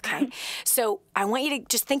 Yeah. Okay. So I want you to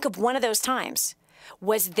just think of one of those times.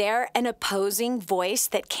 Was there an opposing voice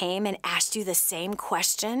that came and asked you the same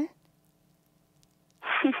question?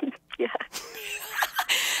 Yeah.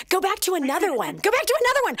 Go back to another one. Go back to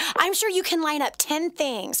another one. I'm sure you can line up 10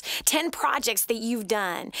 things, 10 projects that you've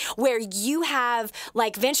done where you have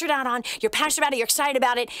ventured out on, you're passionate about it, you're excited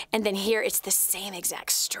about it, and then here it's the same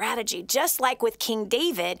exact strategy. Just like with King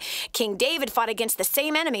David fought against the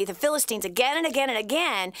same enemy, the Philistines, again and again and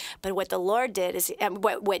again. But what the Lord did is,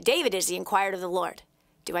 what David is, he inquired of the Lord.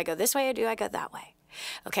 Do I go this way or do I go that way?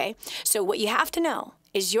 Okay? So what you have to know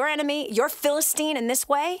is your enemy, your Philistine in this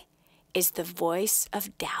way, is the voice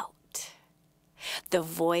of doubt, the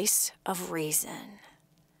voice of reason.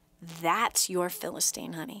 That's your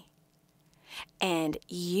Philistine, honey. And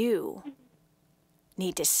you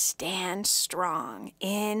need to stand strong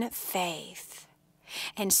in faith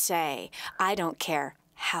and say, I don't care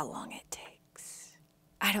how long it takes.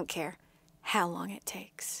 I don't care how long it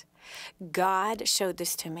takes. God showed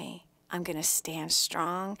this to me. I'm going to stand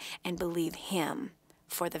strong and believe him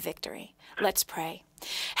for the victory. Let's pray.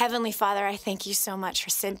 Heavenly Father, I thank you so much for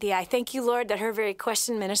Cynthia. I thank you, Lord, that her very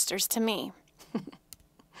question ministers to me.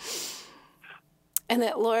 And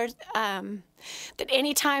that, Lord, that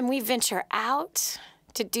anytime we venture out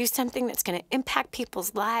to do something that's going to impact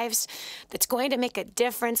people's lives, that's going to make a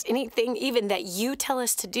difference, anything even that you tell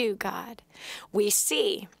us to do, God, we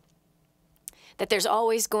see that there's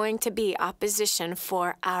always going to be opposition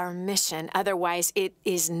for our mission. Otherwise, it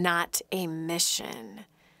is not a mission.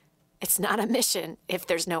 It's not a mission if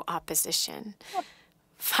there's no opposition.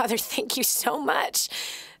 Father, thank you so much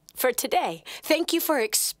for today. Thank you for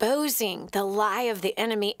exposing the lie of the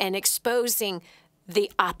enemy and exposing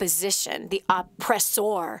the opposition, the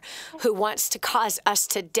oppressor who wants to cause us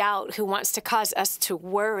to doubt, who wants to cause us to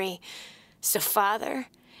worry. So, Father,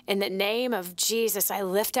 in the name of Jesus, I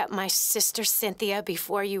lift up my sister Cynthia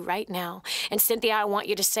before you right now. And Cynthia, I want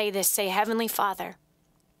you to say this. Say, Heavenly Father.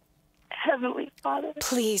 Heavenly Father.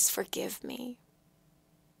 Please forgive me.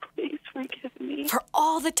 Please forgive me. For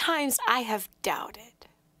all the times I have doubted.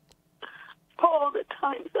 For all the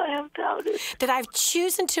times I have doubted. That I've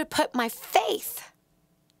chosen to put my faith.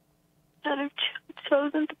 That I've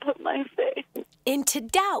chosen to put my faith. Into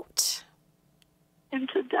doubt.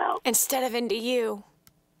 Into doubt. Instead of into you.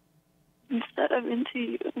 Instead of into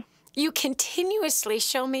you. You continuously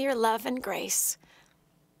show me your love and grace.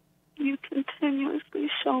 You continuously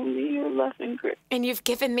show me your love and grace. And you've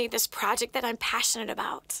given me this project that I'm passionate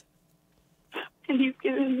about. And you've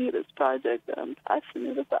given me this project that I'm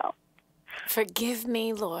passionate about. Forgive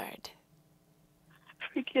me, Lord.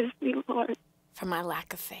 Forgive me, Lord. For my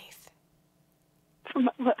lack of faith. For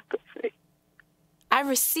my lack of faith. I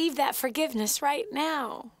receive that forgiveness right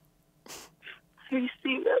now. I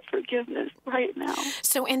receive that forgiveness right now.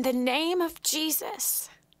 So in the name of Jesus.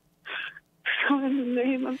 So in the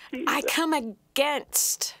name of Jesus. I come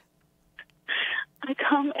against.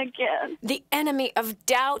 The enemy of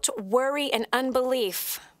doubt, worry, and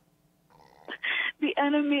unbelief. The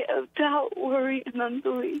enemy of doubt, worry, and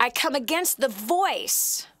unbelief. I come against the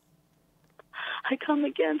voice. I come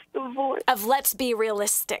against the voice. Of let's be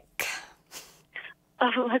realistic.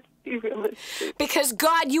 Of let's be realistic. Because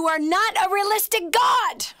God, you are not a realistic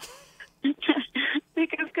God.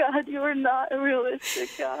 Because God, you are not a realistic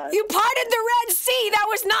God. You parted the Red Sea. That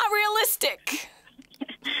was not realistic.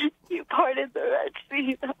 You parted the Red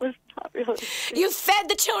Sea. That was not realistic. You fed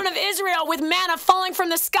the children of Israel with manna falling from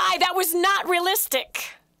the sky. That was not realistic.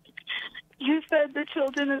 You fed the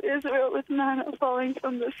children of Israel with manna falling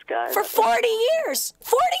from the sky. For 40 years.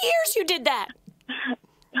 40 years you did that.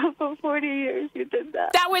 For 40 years you did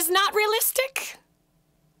that. That was not realistic.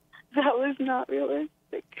 That was not realistic.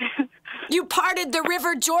 You parted the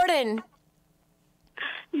River Jordan.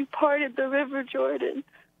 You parted the River Jordan.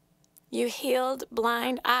 You healed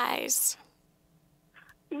blind eyes.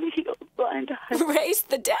 You healed blind eyes. Raised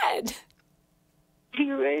the dead.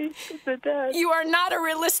 He raised the dead. You are not a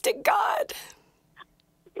realistic God.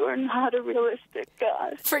 You are not a realistic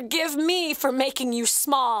God. Forgive me for making you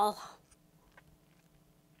small.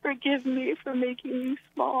 Forgive me for making you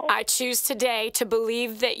small. I choose today to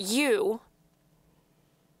believe that you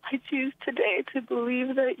I choose today to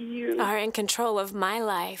believe that you are in control of my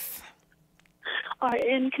life. Are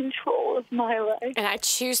in control of my life. And I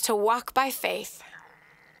choose to walk by faith.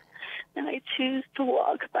 And I choose to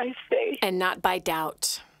walk by faith. And not by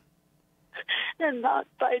doubt. And not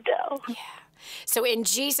by doubt. Yeah. So in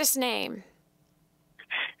Jesus' name.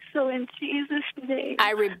 So in Jesus' name.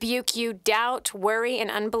 I rebuke you, doubt, worry,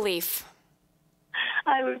 and unbelief.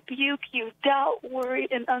 I rebuke you, doubt, worry,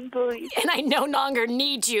 and unbelief. And I no longer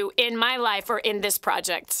need you in my life or in this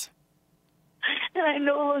project. And I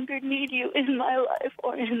no longer need you in my life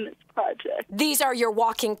or in this project. These are your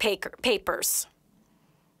walking papers.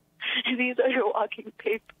 These are your walking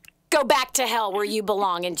papers. Go back to hell where you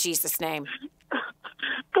belong in Jesus' name.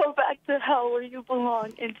 Go back to hell where you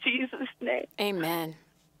belong in Jesus' name. Amen.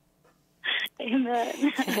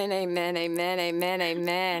 Amen. And amen, amen, amen,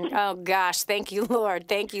 amen. Oh, gosh. Thank you, Lord.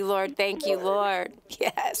 Thank you, Lord. Thank you, Lord.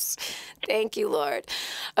 Yes. Thank you, Lord.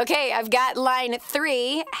 Okay, I've got line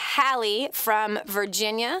 3, Hallie from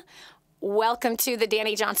Virginia. Welcome to the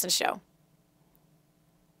Dani Johnson Show.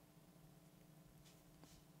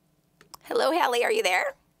 Hello, Hallie. Are you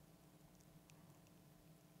there?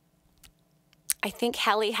 I think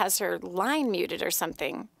Hallie has her line muted or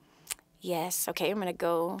something. Yes. Okay, I'm going to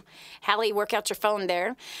go. Hallie, work out your phone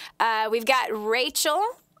there. We've got Rachel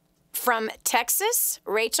from Texas.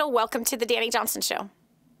 Rachel, welcome to the Dani Johnson Show.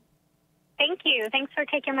 Thank you. Thanks for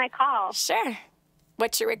taking my call. Sure.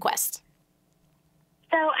 What's your request?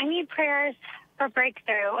 So I need prayers for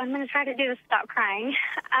breakthrough. I'm going to try to do is stop crying.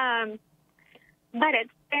 But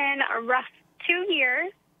it's been a rough 2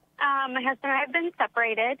 years. My husband and I have been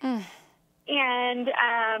separated. And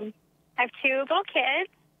I have 2 little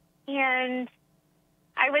kids. And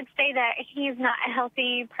I would say that he's not a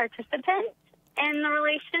healthy participant in the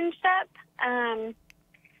relationship. I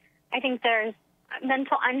think there's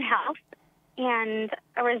mental unhealth and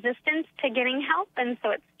a resistance to getting help. And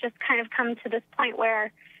so it's just kind of come to this point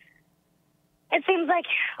where it seems like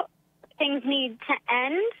things need to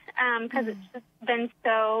end because it's just been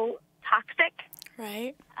so toxic.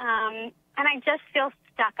 Right. And I just feel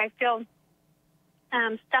stuck. I feel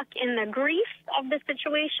stuck in the grief of the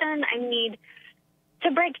situation. I need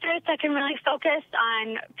to break through so I can really focus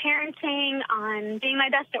on parenting, on being my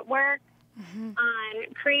best at work, on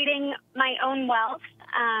creating my own wealth,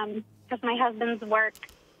 because my husband's work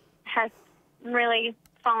has really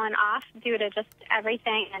fallen off due to just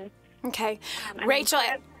everything. And okay. Rachel,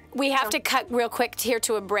 we have to cut real quick here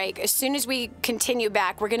to a break. As soon as we continue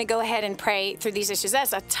back, we're going to go ahead and pray through these issues.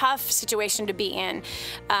 That's a tough situation to be in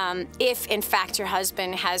if, in fact, your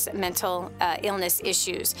husband has mental illness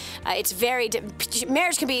issues. It's marriage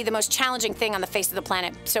can be the most challenging thing on the face of the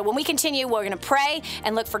planet. So when we continue, we're going to pray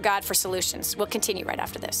and look for God for solutions. We'll continue right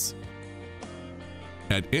after this.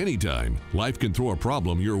 At any time, life can throw a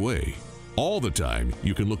problem your way. All the time,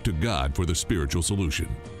 you can look to God for the spiritual solution.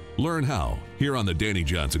 Learn how here on The Dani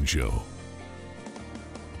Johnson Show.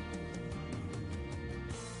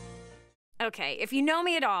 Okay, if you know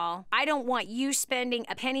me at all, I don't want you spending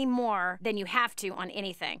a penny more than you have to on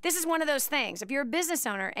anything. This is one of those things. If you're a business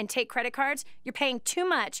owner and take credit cards, you're paying too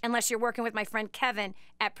much unless you're working with my friend Kevin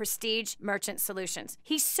at Prestige Merchant Solutions.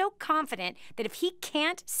 He's so confident that if he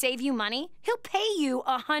can't save you money, he'll pay you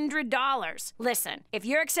 $100. Listen, if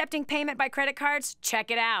you're accepting payment by credit cards, check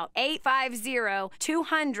it out.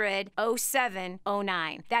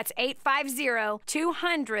 850-200-0709. That's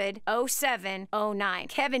 850-200-0709.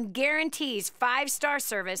 Kevin guarantees 5-star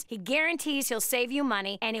service. He guarantees he'll save you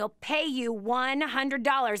money, and he'll pay you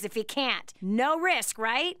 $100 if he can't. No risk,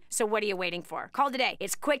 right? So what are you waiting for? Call today.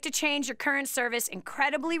 It's quick to change your current service,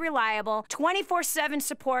 incredibly reliable, 24/7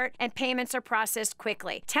 support, and payments are processed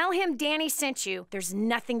quickly. Tell him Dani sent you. There's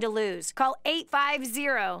nothing to lose. Call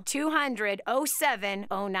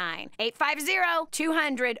 850-200-0709.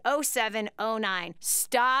 850-200-0709.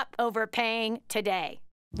 Stop overpaying today.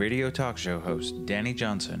 Radio talk show host Dani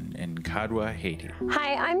Johnson in Kadwa, Haiti.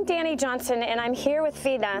 Hi, I'm Dani Johnson, and I'm here with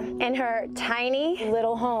Vida in her tiny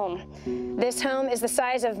little home. This home is the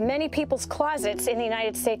size of many people's closets in the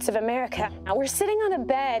United States of America. Now, we're sitting on a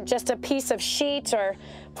bed, just a piece of sheet or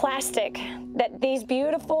plastic that these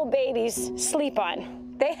beautiful babies sleep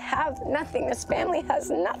on. They have nothing. This family has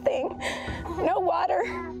nothing. No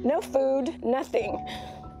water, no food, nothing.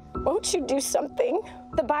 Won't you do something?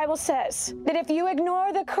 The Bible says that if you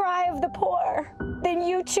ignore the cry of the poor, then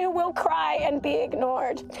you too will cry and be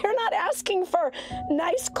ignored. They're not asking for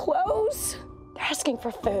nice clothes. They're asking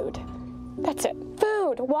for food. That's it.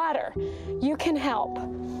 Food, water. You can help.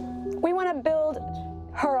 We want to build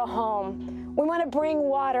her a home. We want to bring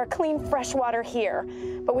water, clean, fresh water here.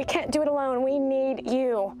 But we can't do it alone. We need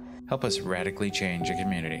you. Help us radically change a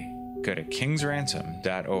community. Go to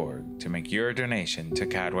kingsransom.org to make your donation to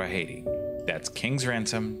Kadwa, Haiti. That's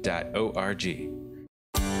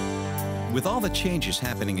kingsransom.org. With all the changes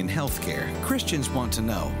happening in healthcare, Christians want to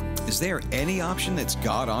know, is there any option that's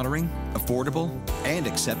God-honoring, affordable, and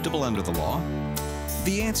acceptable under the law?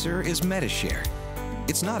 The answer is Medishare.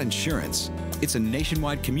 It's not insurance. It's a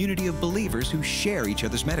nationwide community of believers who share each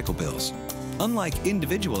other's medical bills. Unlike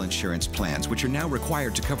individual insurance plans, which are now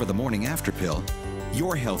required to cover the morning after pill,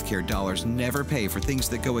 your healthcare dollars never pay for things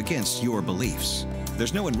that go against your beliefs.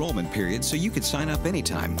 There's no enrollment period, so you can sign up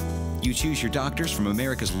anytime. You choose your doctors from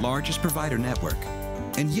America's largest provider network.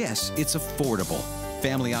 And yes, it's affordable.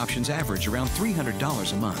 Family options average around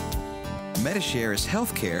 $300 a month. Medishare is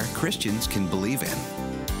healthcare Christians can believe in.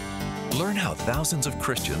 Learn how thousands of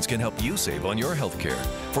Christians can help you save on your health care.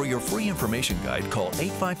 For your free information guide, call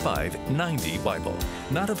 855-90-BIBLE.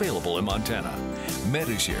 Not available in Montana.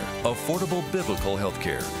 Medishare, affordable biblical health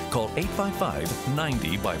care. Call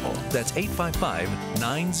 855-90-BIBLE. That's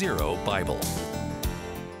 855-90-BIBLE.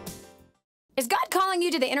 Is God calling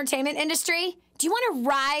you to the entertainment industry? Do you want to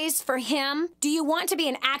rise for Him? Do you want to be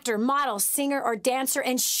an actor, model, singer, or dancer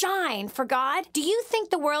and shine for God? Do you think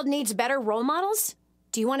the world needs better role models?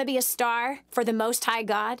 Do you want to be a star for the Most High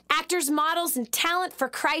God? Actors, models, and talent for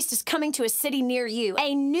Christ is coming to a city near you.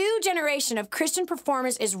 A new generation of Christian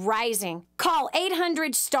performers is rising. Call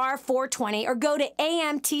 800-STAR-420 or go to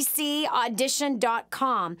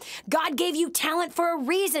amtcaudition.com. God gave you talent for a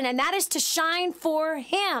reason, and that is to shine for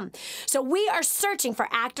Him. So we are searching for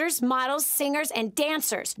actors, models, singers, and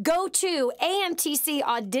dancers. Go to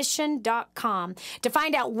amtcaudition.com to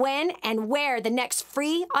find out when and where the next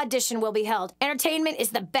free audition will be held. Entertainment is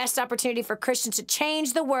the best opportunity for Christians to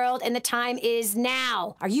change the world, and the time is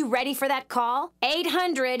now. Are you ready for that call?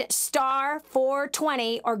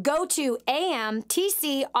 800-STAR-420 or go to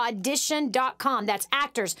amtcaudition.com. That's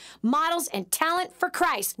actors, models, and talent for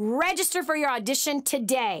Christ. Register for your audition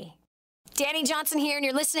today. Dani Johnson here, and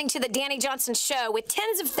you're listening to the Dani Johnson Show with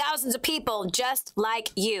tens of thousands of people just like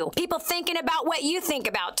you. People thinking about what you think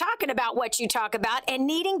about, talking about what you talk about, and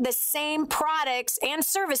needing the same products and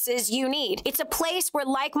services you need. It's a place where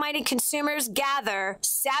like-minded consumers gather,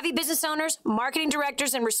 savvy business owners, marketing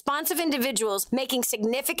directors, and responsive individuals making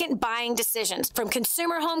significant buying decisions. From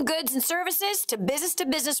consumer home goods and services to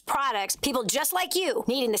business products, people just like you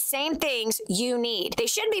needing the same things you need. They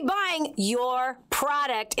shouldn't be buying your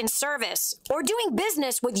product and service or doing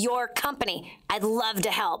business with your company. I'd love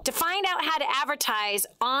to help. To find out how to advertise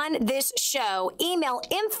on this show, email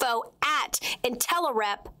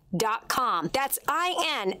info@intelerep.com. That's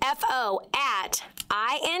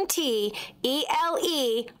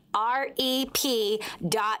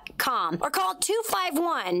info@intelerep.com. Or call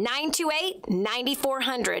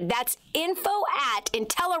 251-928-9400. That's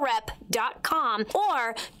info@intelerep.com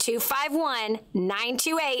or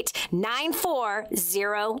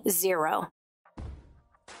 251-928-9400.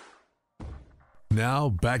 Now,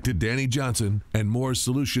 back to Dani Johnson and more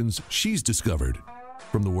solutions she's discovered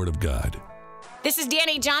from the Word of God. This is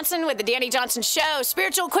Dani Johnson with the Dani Johnson Show.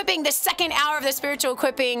 Spiritual Equipping, the second hour of the Spiritual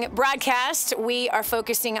Equipping broadcast. We are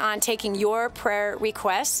focusing on taking your prayer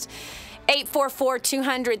requests.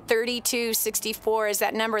 844-200-3264 is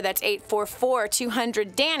that number. That's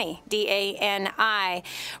 844-200-DANI, D-A-N-I.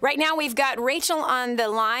 Right now, we've got Rachel on the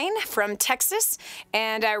line from Texas,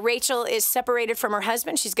 and Rachel is separated from her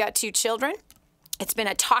husband. She's got 2 children. It's been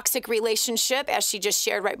a toxic relationship, as she just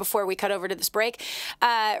shared right before we cut over to this break.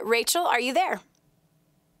 Rachel, are you there?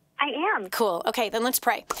 I am. Cool. Okay, then let's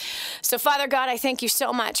pray. So, Father God, I thank you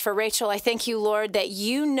so much for Rachel. I thank you, Lord, that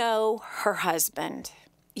you know her husband.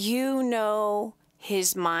 You know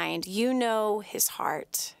his mind. You know his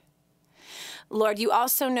heart. Lord, you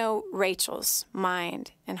also know Rachel's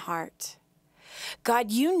mind and heart.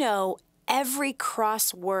 God, you know every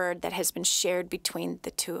cross word that has been shared between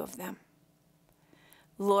the two of them.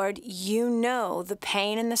 Lord, you know the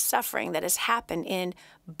pain and the suffering that has happened in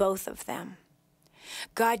both of them.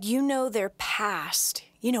 God, you know their past.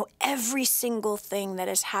 You know every single thing that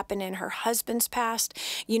has happened in her husband's past.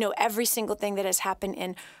 You know every single thing that has happened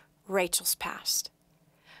in Rachel's past.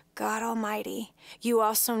 God Almighty, you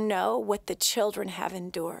also know what the children have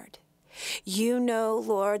endured. You know,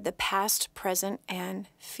 Lord, the past, present, and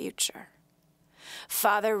future.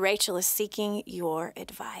 Father, Rachel is seeking your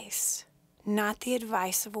advice, not the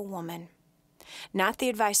advice of a woman, not the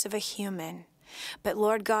advice of a human, but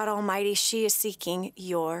Lord God Almighty, she is seeking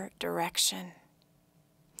your direction.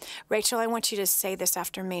 Rachel, I want you to say this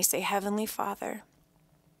after me. Say, Heavenly Father.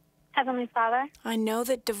 Heavenly Father. I know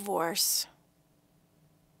that divorce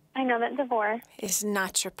is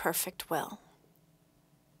not your perfect will.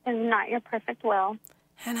 Is not your perfect will.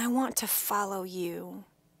 And I want to follow you.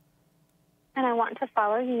 And I want to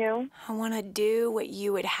follow you. I want to do what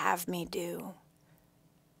you would have me do.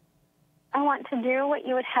 I want to do what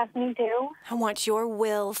you would have me do. I want your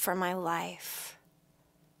will for my life.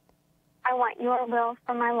 I want your will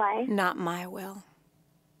for my life. Not my will.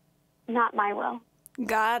 Not my will.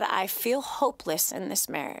 God, I feel hopeless in this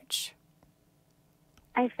marriage.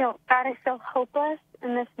 I feel hopeless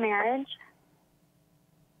in this marriage.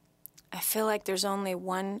 I feel like there's only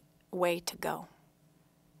one way to go.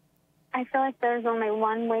 I feel like there's only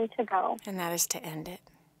one way to go. And that is to end it.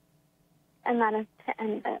 And that is to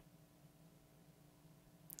end it.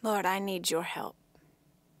 Lord, I need your help.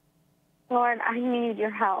 Lord, I need your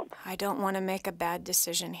help. I don't want to make a bad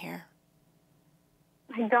decision here.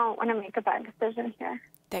 I don't want to make a bad decision here.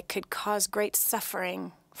 That could cause great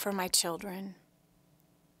suffering for my children.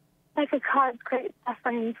 That could cause great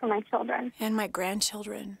suffering for my children. And my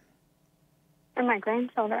grandchildren. And my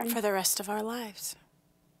grandchildren. For the rest of our lives.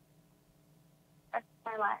 Rest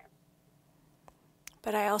of my life.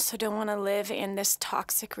 But I also don't want to live in this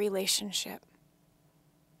toxic relationship.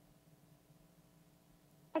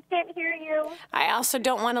 I can't hear you. I also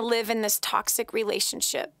don't want to live in this toxic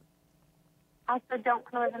relationship. I also don't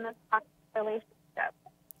want to live in this toxic relationship.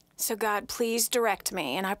 So God, please direct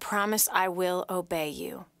me, and I promise I will obey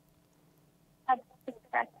you. God, please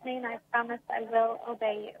direct me, and I promise I will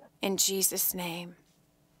obey you. In Jesus' name,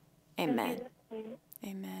 amen. In Jesus' name.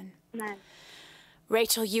 Amen. Amen.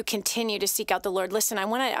 Rachel, you continue to seek out the Lord. Listen, I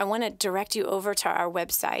want to direct you over to our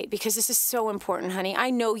website because this is so important, honey.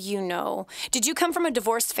 I know you know. Did you come from a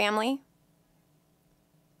divorced family?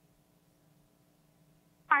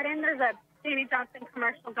 Pardon, there's a Dani Johnson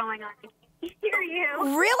commercial going on. I can't hear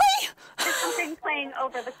you. Really? There's something playing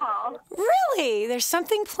over the call. Really? There's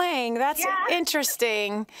something playing. That's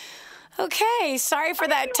interesting. Okay, sorry for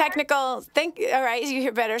that technical. All right, you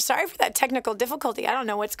hear better. Sorry for that technical difficulty. I don't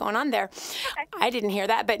know what's going on there. Okay. I didn't hear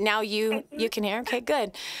that, but now you can hear. Okay,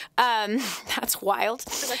 good. That's wild.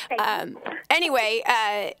 Anyway,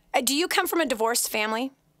 do you come from a divorced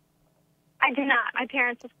family? I do not. My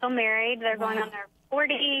parents are still married. They're going on their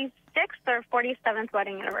 46th or 47th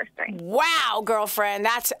wedding anniversary. Wow, girlfriend,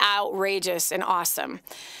 that's outrageous and awesome.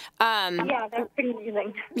 Yeah, that's pretty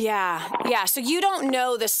amazing. Yeah. So you don't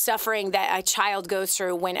know the suffering that a child goes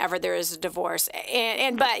through whenever there is a divorce. But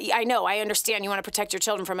I understand you want to protect your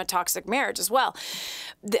children from a toxic marriage as well.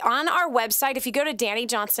 On our website, if you go to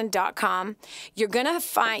DaniJohnson.com,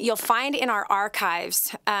 you'll find in our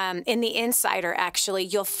archives, in the Insider actually,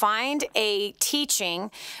 you'll find a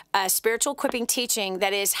teaching, a spiritual equipping teaching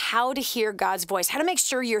that is how to hear God's voice, how to make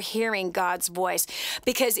sure you're hearing God's voice.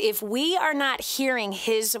 Because if we are not hearing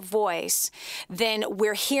his voice, then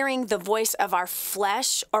we're hearing the voice of our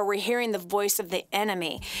flesh or we're hearing the voice of the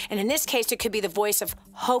enemy. And in this case, it could be the voice of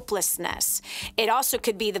hopelessness. It also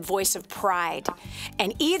could be the voice of pride.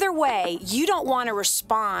 And either way, you don't want to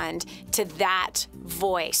respond to that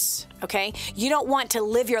voice, okay? You don't want to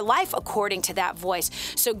live your life according to that voice.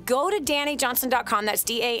 So go to DaniJohnson.com. That's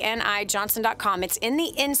DANI Johnson.com. It's in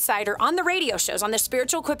the Insider on the radio shows, on the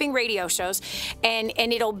spiritual equipping radio shows, and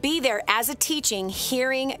it'll be there as a teaching,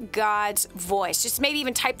 hearing God's voice. Just maybe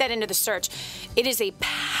even type that into the search. It is a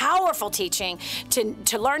powerful teaching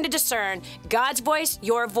to learn to discern God's voice,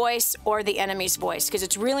 your voice, or the enemy's voice, because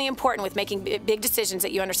it's really important with making big decisions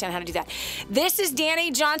that you understand how to do that. This is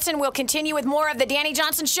Dani Johnson. We'll continue with more of the Dani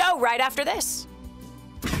Johnson Show right after this.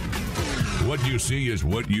 What you see is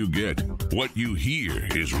what you get. What you hear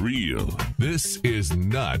is real. This is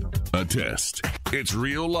not a test. It's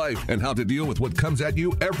real life and how to deal with what comes at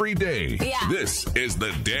you every day. Yeah. This is the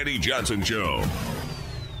Dani Johnson Show.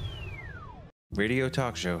 Radio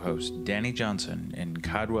talk show host Dani Johnson in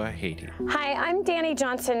Kadwa, Haiti. Hi, I'm Dani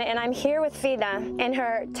Johnson, and I'm here with Vida in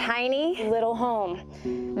her tiny little home.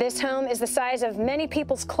 This home is the size of many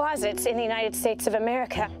people's closets in the United States of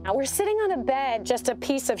America. Now, we're sitting on a bed, just a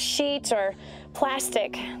piece of sheet or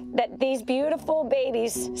plastic that these beautiful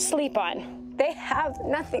babies sleep on. They have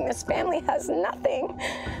nothing. This family has nothing.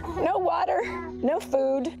 No water, no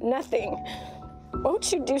food, nothing.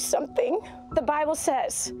 Won't you do something? The Bible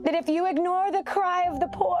says that if you ignore the cry of the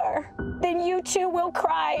poor, then you too will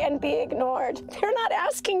cry and be ignored. They're not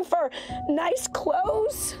asking for nice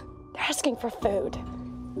clothes. asking for food.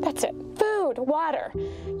 That's it. Food, water.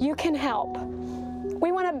 You can help.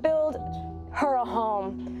 We want to build her a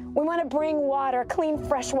home. We want to bring water, clean,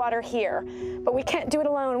 fresh water here. But we can't do it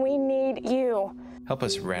alone. We need you. Help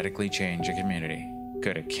us radically change a community.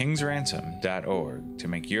 Go to kingsransom.org to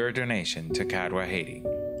make your donation to Kadwa, Haiti.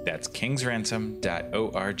 That's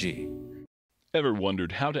kingsransom.org. Ever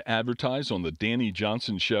wondered how to advertise on the Dani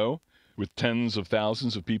Johnson Show with tens of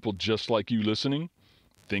thousands of people just like you listening,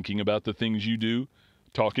 thinking about the things you do,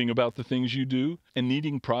 talking about the things you do, and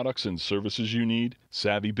needing products and services you need?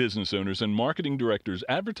 Savvy business owners and marketing directors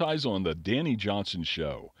advertise on the Dani Johnson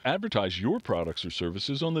Show. Advertise your products or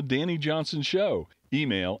services on the Dani Johnson Show.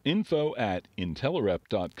 Email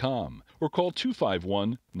info@intellerep.com or call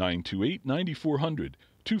 251-928-9400,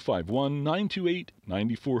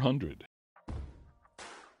 251-928-9400.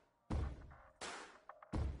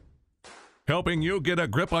 Helping you get a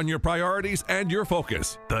grip on your priorities and your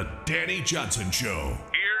focus. The Dani Johnson Show.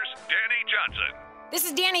 Here's Dani Johnson. This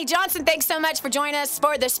is Dani Johnson. Thanks so much for joining us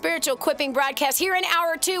for the Spiritual Equipping broadcast. Here in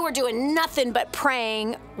hour 2, we're doing nothing but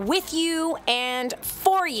praying with you and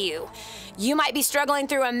for you. You might be struggling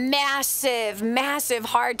through a massive, massive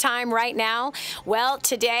hard time right now. Well,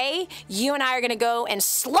 today, you and I are going to go and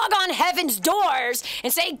slug on heaven's doors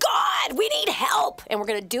and say, God, we need help. And we're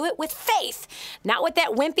going to do it with faith, not with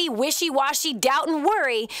that wimpy, wishy-washy doubt and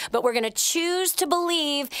worry, but we're going to choose to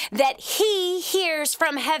believe that He hears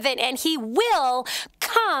from heaven and He will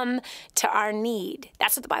come to our need.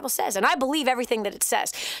 That's what the Bible says, and I believe everything that it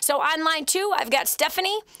says. So on line 2, I've got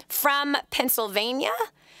Stephanie from Pennsylvania.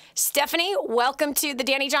 Stephanie, welcome to the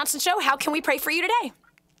Dani Johnson Show. How can we pray for you today?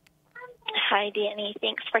 Hi, Dani.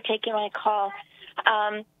 Thanks for taking my call.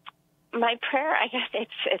 My prayer, I guess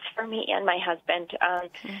it's for me and my husband.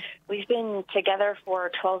 We've been together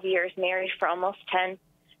for 12 years, married for almost 10.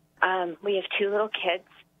 We have 2 little kids.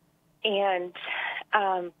 And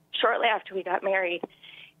shortly after we got married,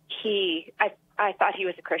 I thought he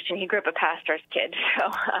was a Christian. He grew up a pastor's kid.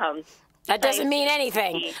 So that doesn't mean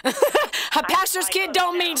anything. A pastor's kid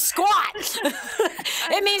don't mean squat.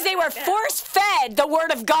 It means they were force-fed the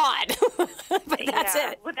Word of God. But that's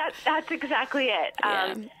it. Well, that's exactly it.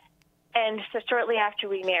 Yeah. And so shortly after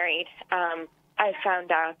we married, I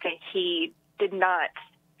found out that he did not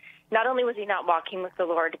only was he not walking with the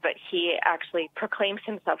Lord, but he actually proclaims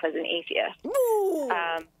himself as an atheist.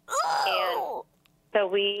 And so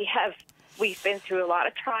we've been through a lot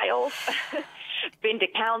of trials, been to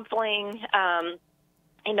counseling. I'm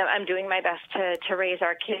doing my best to raise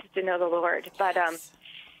our kids to know the Lord. But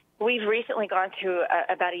we've recently gone through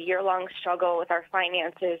about a year-long struggle with our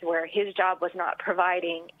finances where his job was not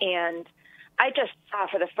providing. And I just saw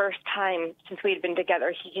for the first time since we had been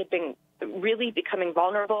together, he had been really becoming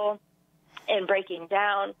vulnerable and breaking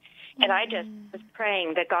down. And I just was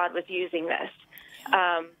praying that God was using this,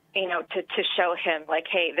 to show him, like,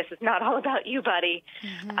 hey, this is not all about you, buddy.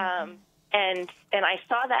 And I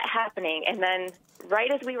saw that happening. And then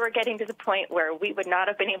right as we were getting to the point where we would not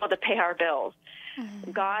have been able to pay our bills,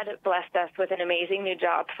 God blessed us with an amazing new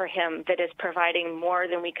job for him that is providing more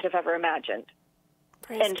than we could have ever imagined.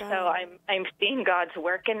 Praise God. So I'm seeing God's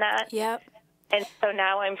work in that. Yep. And so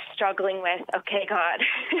now I'm struggling with, okay, God,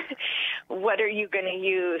 what are you going to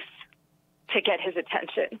use to get his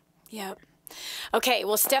attention? Yep. Okay,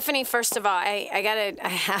 well, Stephanie, first of all, I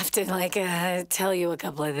have to tell you a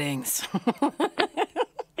couple of things.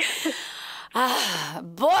 Boy,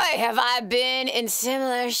 have I been in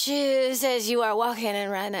similar shoes as you are walking in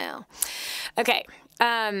right now. Okay,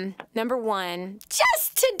 number 1,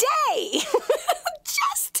 just today,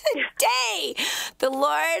 the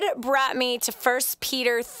Lord brought me to 1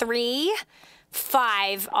 Peter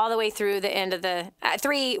 3:5 all the way through the end of the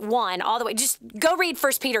 3:1 all the way. Just go read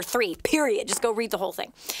 1 Peter 3, period. Just go read the whole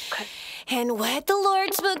thing. Okay. And what the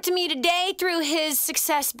Lord spoke to me today through his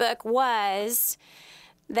success book was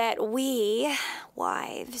that we,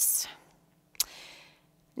 wives,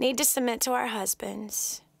 need to submit to our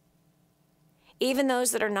husbands, even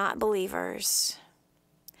those that are not believers,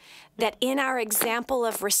 that in our example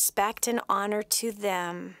of respect and honor to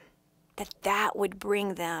them, that would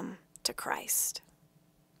bring them to Christ.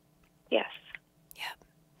 Yes.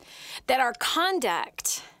 Yep. That our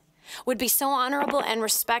conduct would be so honorable and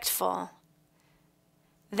respectful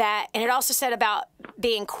that, and it also said about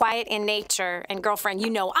being quiet in nature, and girlfriend,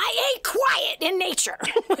 I ain't quiet in nature.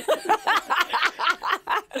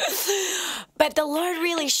 But the Lord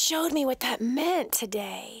really showed me what that meant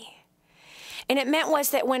today. And it meant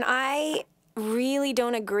was that when I really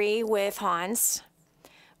don't agree with Hans,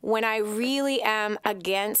 when I really am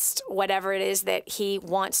against whatever it is that he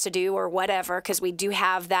wants to do or whatever, because we do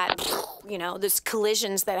have that you know, there's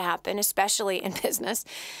collisions that happen, especially in business.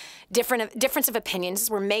 Difference of opinions.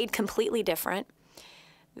 We're made completely different.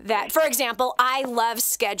 That, for example, I love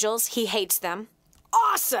schedules. He hates them.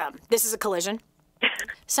 Awesome. This is a collision.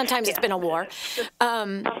 Sometimes it's been a war.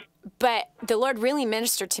 But the Lord really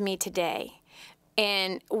ministered to me today.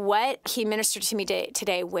 And what he ministered to me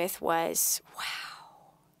today with was,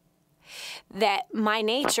 wow, that my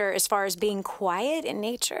nature, as far as being quiet in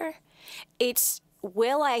nature, it's,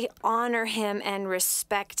 will I honor him and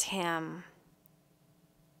respect him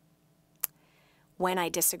when I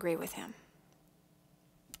disagree with him?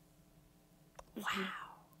 Wow.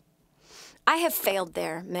 I have failed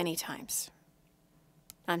there many times.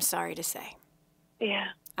 I'm sorry to say. Yeah.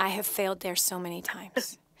 I have failed there so many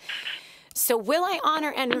times. So will I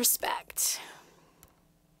honor and respect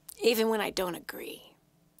even when I don't agree?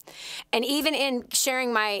 And even in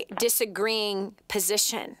sharing my disagreeing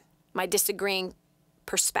position, my disagreeing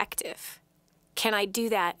perspective, can I do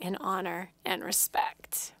that in honor and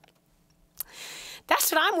respect? That's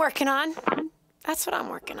what I'm working on. That's what I'm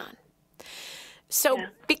working on. So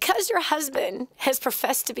because your husband has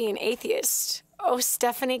professed to be an atheist, oh,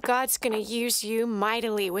 Stephanie, God's going to use you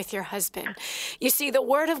mightily with your husband. You see, the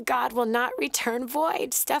word of God will not return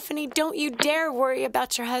void. Stephanie, don't you dare worry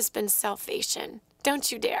about your husband's salvation.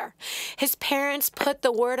 Don't you dare. His parents put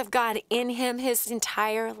the word of God in him his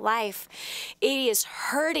entire life. He is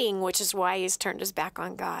hurting, which is why he's turned his back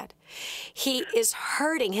on God. He is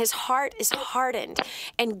hurting. His heart is hardened,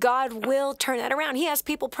 and God will turn that around. He has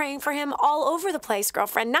people praying for him all over the place,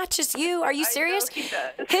 girlfriend, not just you. Are you serious? I know he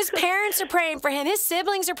does. His parents are praying for him. His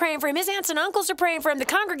siblings are praying for him. His aunts and uncles are praying for him. The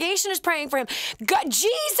congregation is praying for him. God,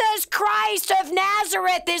 Jesus Christ of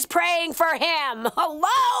Nazareth is praying for him.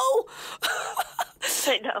 Hello?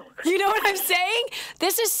 I know. You know what I'm saying?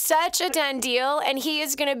 This is such a done deal, and he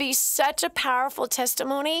is going to be such a powerful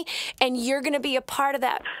testimony, and you're going to be a part of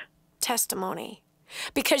that testimony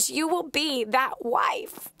because you will be that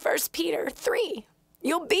wife. 1 Peter 3.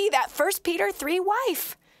 You'll be that 1 Peter 3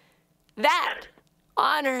 wife that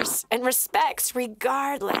honors and respects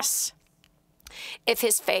regardless if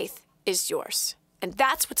his faith is yours. And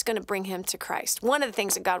that's what's going to bring him to Christ. One of the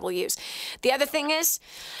things that God will use. The other thing is,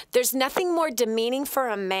 there's nothing more demeaning for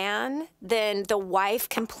a man than the wife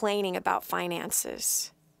complaining about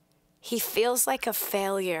finances. He feels like a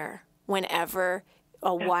failure whenever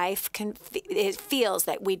a wife feels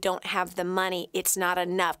that we don't have the money. It's not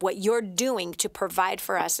enough. What you're doing to provide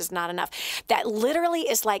for us is not enough. That literally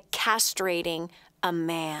is like castrating a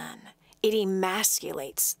man. It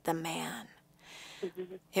emasculates the man.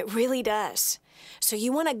 It really does. So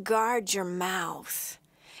you want to guard your mouth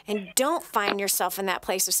and don't find yourself in that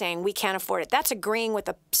place of saying, we can't afford it. That's agreeing with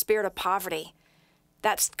the spirit of poverty.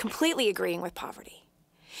 That's completely agreeing with poverty.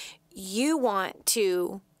 You want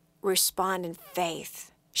to respond in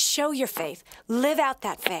faith. Show your faith. Live out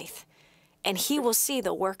that faith. And he will see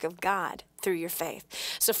the work of God through your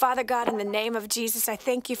faith. So, Father God, in the name of Jesus, I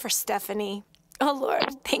thank you for Stephanie. Oh,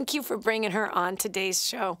 Lord, thank you for bringing her on today's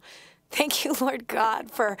show. Thank you, Lord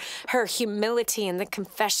God, for her humility and the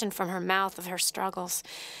confession from her mouth of her struggles.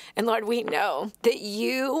 And Lord, we know that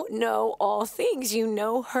you know all things. You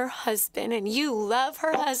know her husband, and you love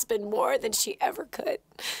her husband more than she ever could.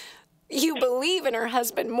 You believe in her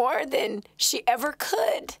husband more than she ever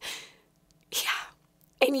could. Yeah.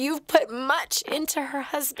 And you've put much into her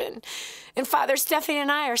husband. And Father, Stephanie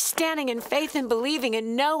and I are standing in faith and believing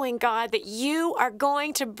and knowing, God, that you are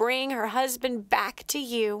going to bring her husband back to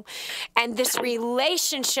you. And this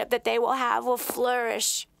relationship that they will have will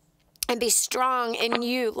flourish and be strong in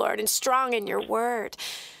you, Lord, and strong in your word.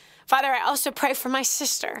 Father, I also pray for my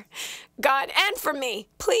sister, God, and for me.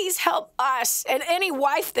 Please help us and any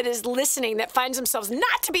wife that is listening that finds themselves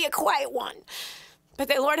not to be a quiet one. But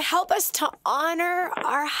that, Lord, help us to honor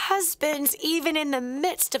our husbands even in the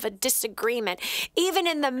midst of a disagreement, even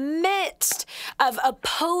in the midst of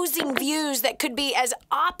opposing views that could be as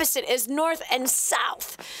opposite as north and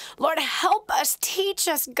south. Lord, help us, teach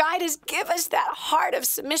us, guide us, give us that heart of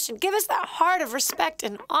submission. Give us that heart of respect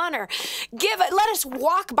and honor. Let us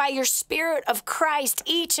walk by your Spirit of Christ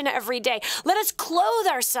each and every day. Let us clothe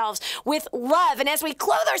ourselves with love. And as we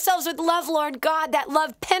clothe ourselves with love, Lord God, that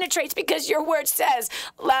love penetrates because your word says,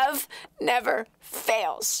 love never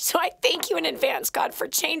fails. So I thank you in advance, God, for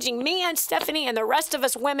changing me and Stephanie and the rest of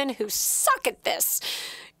us women who suck at this.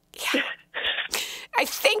 Yeah. I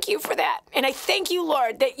thank you for that. And I thank you,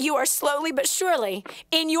 Lord, that you are slowly but surely,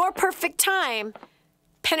 in your perfect time,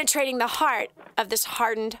 penetrating the heart of this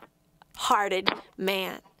hardened-hearted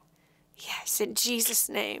man. Yes, in Jesus'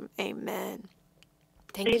 name, amen.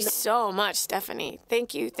 Thank you so much, Stephanie.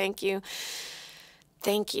 Thank you, thank you.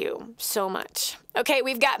 Thank you so much. Okay,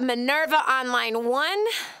 we've got Minerva on line 1.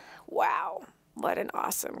 Wow, what an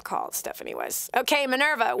awesome call Stephanie was. Okay,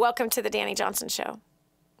 Minerva, welcome to the Dani Johnson Show.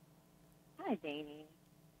 Hi, Dani.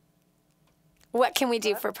 What can we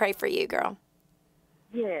do for pray for you, girl?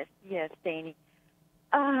 Yes, Dani.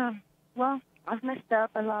 Well, I've messed up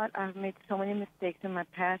a lot. I've made so many mistakes in my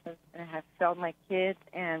past, and I have failed my kids.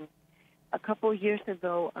 And a couple of years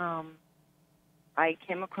ago, I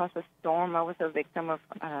came across a storm. I was a victim of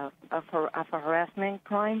a harassment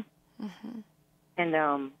crime, and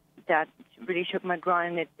that really shook my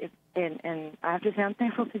groin. And I have to say I'm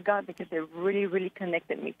thankful to God because it really, really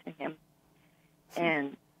connected me to Him.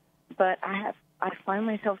 But I find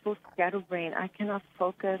myself so scatterbrained. I cannot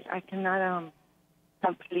focus. I cannot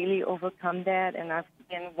completely overcome that. And I've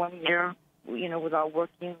been 1 year, without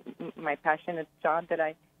working my passionate job that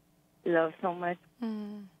I love so much.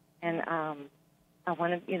 And I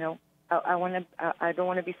want to, I don't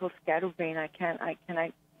want to be so scatterbrained. I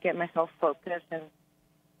cannot get myself focused, and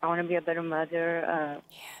I want to be a better mother,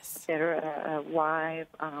 better wife.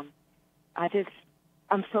 I'm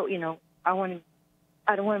so,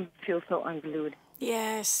 I don't want to feel so unglued.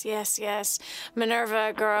 Yes.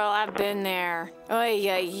 Minerva, girl, I've been there. Oy,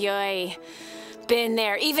 oy, oy. Been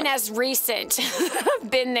there, even as recent.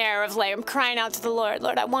 Been there of like, I'm crying out to the Lord.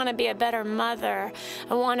 Lord, I want to be a better mother.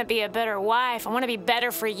 I want to be a better wife. I want to be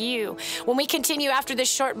better for you. When we continue after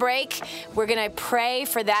this short break, we're going to pray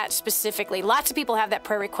for that specifically. Lots of people have that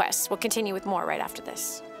prayer request. We'll continue with more right after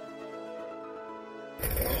this.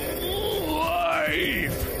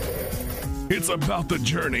 Life. It's about the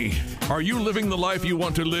journey. Are you living the life you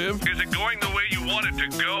want to live? Is it going the way you want it to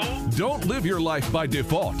go? Don't live your life by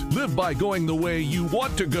default. Live by going the way you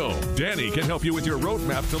want to go. Dani can help you with your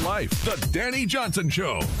roadmap to life. The Dani Johnson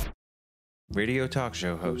Show. Radio talk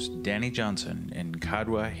show host Dani Johnson in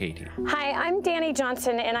Kadwa, Haiti. Hi, I'm Dani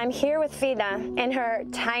Johnson, and I'm here with Vida in her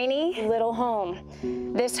tiny little home.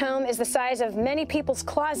 This home is the size of many people's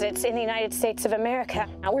closets in the United States of America.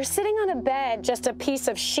 Now, we're sitting on a bed, just a piece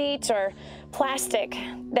of sheet or plastic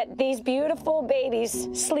that these beautiful babies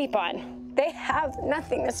sleep on. They have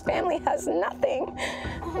nothing. This family has nothing.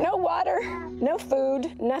 No water, no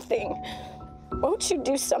food, nothing. Won't you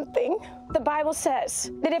do something? The Bible says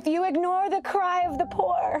that if you ignore the cry of the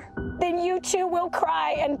poor, then you too will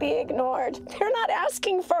cry and be ignored. They're not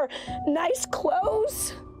asking for nice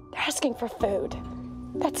clothes. They're asking for food.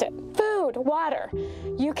 That's it. Food, water.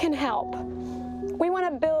 You can help. We want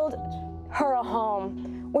to build her a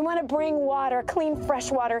home. We want to bring water, clean,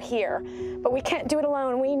 fresh water here. But we can't do it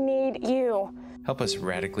alone. We need you. Help us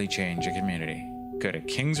radically change a community. Go to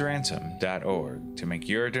kingsransom.org to make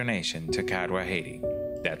your donation to Kadwa, Haiti.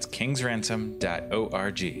 That's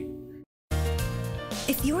kingsransom.org.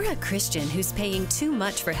 If you're a Christian who's paying too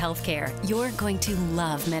much for healthcare, you're going to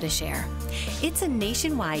love Medishare. It's a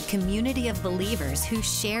nationwide community of believers who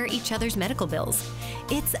share each other's medical bills.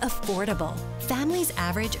 It's affordable. Families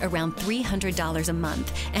average around $300 a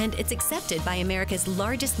month, and it's accepted by America's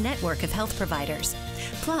largest network of health providers.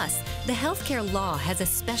 Plus, the healthcare law has a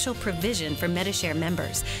special provision for Medishare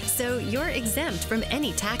members, so you're exempt from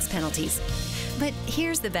any tax penalties. But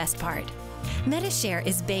here's the best part. Medishare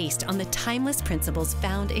is based on the timeless principles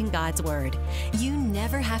found in God's Word. You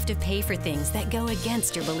never have to pay for things that go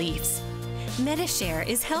against your beliefs. Medishare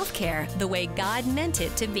is healthcare the way God meant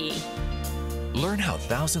it to be. Learn how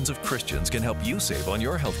thousands of Christians can help you save on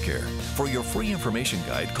your healthcare. For your free information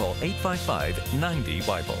guide, call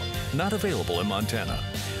 855-90-BIBLE. Not available in Montana.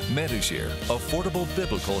 Medishare, affordable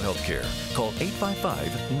biblical healthcare. Call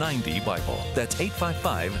 855-90-BIBLE. That's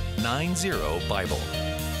 855-90-BIBLE.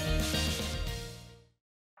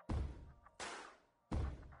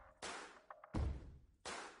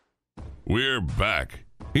 We're back.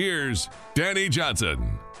 Here's Dani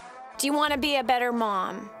Johnson. Do you want to be a better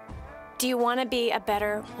mom? Do you want to be a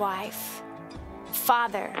better wife,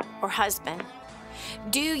 father, or husband?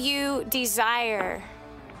 Do you desire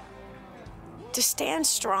to stand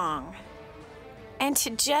strong and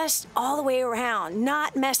to just all the way around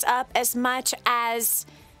not mess up as much as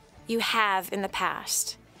you have in the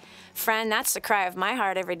past? Friend, that's the cry of my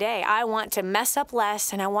heart every day. I want to mess up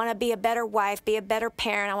less, and I want to be a better wife, be a better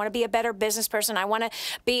parent. I want to be a better business person. I want to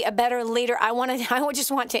be a better leader. I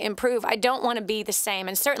just want to improve. I don't want to be the same,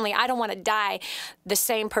 and certainly I don't want to die the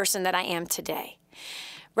same person that I am today.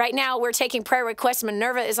 Right now, we're taking prayer requests.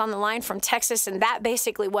 Minerva is on the line from Texas, and that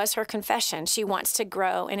basically was her confession. She wants to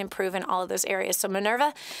grow and improve in all of those areas. So,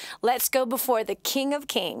 Minerva, let's go before the King of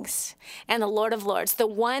Kings and the Lord of Lords, the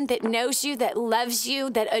one that knows you, that loves you,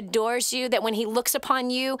 that adores you, that when he looks upon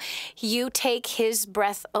you, you take his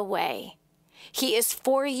breath away. He is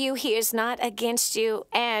for you. He is not against you.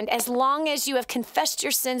 And as long as you have confessed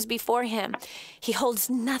your sins before him, he holds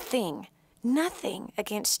nothing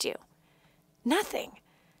against you. Nothing.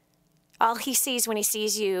 All he sees when he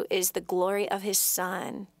sees you is the glory of his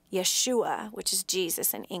Son, Yeshua, which is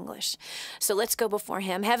Jesus in English. So let's go before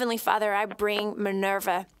him. Heavenly Father, I bring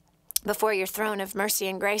Minerva before your throne of mercy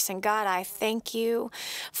and grace. And God, I thank you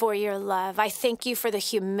for your love. I thank you for the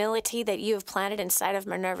humility that you have planted inside of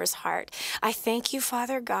Minerva's heart. I thank you,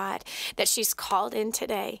 Father God, that she's called in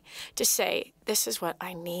today to say, this is what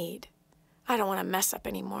I need. I don't want to mess up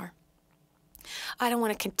anymore. I don't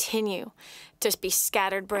want to continue to be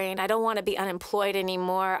scattered-brained. I don't want to be unemployed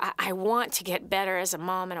anymore. I want to get better as a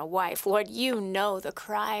mom and a wife. Lord, you know the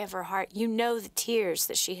cry of her heart. You know the tears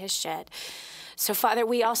that she has shed. So, Father,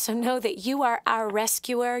 we also know that you are our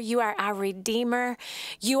rescuer. You are our redeemer.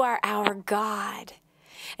 You are our God.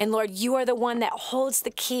 And, Lord, you are the one that holds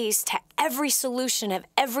the keys to every solution of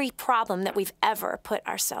every problem that we've ever put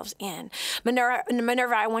ourselves in.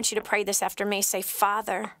 Minerva, I want you to pray this after me. Say,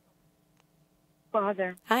 Father.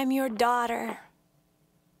 Father. I'm your daughter.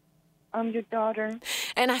 I'm your daughter.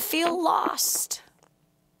 And I feel lost.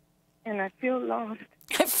 And I feel lost.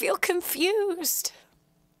 I feel confused.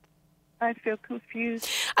 I feel confused.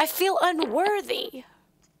 I feel unworthy.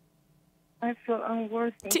 I feel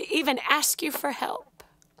unworthy. To even ask you for help.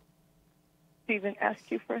 To even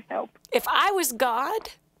ask you for help. If I was God.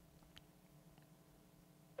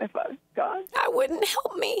 If I was God. I wouldn't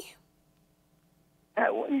help me.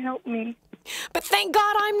 That wouldn't help me. But thank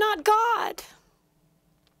God I'm not God.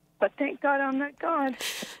 But thank God I'm not God.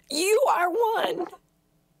 You are one.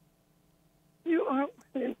 You are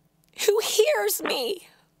one. Who hears me.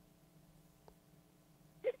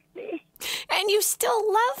 And you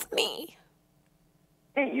still love me.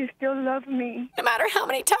 And you still love me. No matter how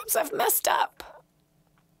many times I've messed up.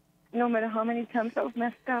 No matter how many times I've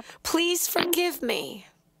messed up. Please forgive me.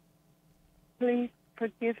 Please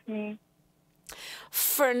forgive me.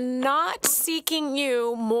 For not seeking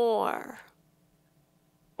you more.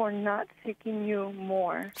 For not seeking you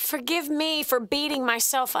more. Forgive me for beating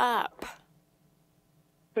myself up.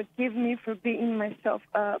 Forgive me for beating myself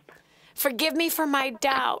up. Forgive me for my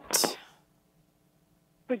doubt.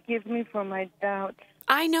 Forgive me for my doubt.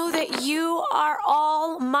 I know that you are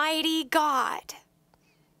Almighty God.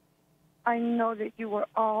 I know that you are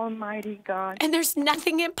Almighty God. And there's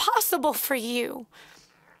nothing impossible for you.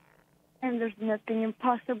 And there's nothing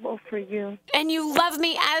impossible for you. And you love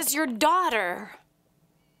me as your daughter.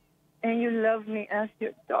 And you love me as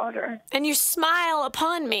your daughter. And you smile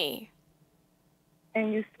upon me.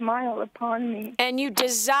 And you smile upon me. And you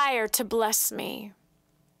desire to bless me.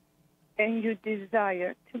 And you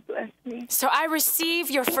desire to bless me. So I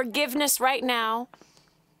receive your forgiveness right now.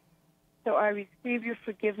 So I receive your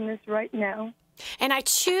forgiveness right now. And I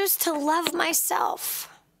choose to love myself.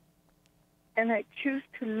 And I choose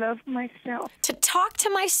to love myself. To talk to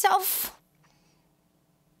myself.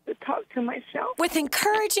 To talk to myself. With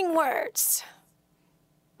encouraging words.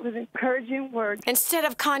 With encouraging words. Instead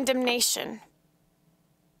of condemnation.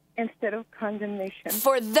 Instead of condemnation.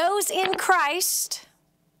 For those in Christ.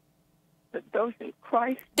 For those in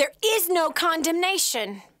Christ. There is no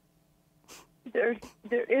condemnation. There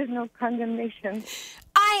is no condemnation.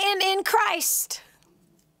 I am in Christ.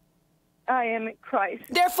 I am in Christ.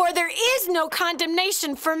 Therefore, there is no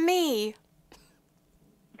condemnation for me.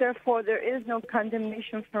 Therefore, there is no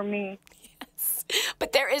condemnation for me. Yes.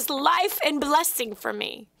 But there is life and blessing for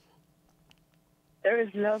me. There is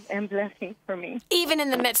love and blessing for me. Even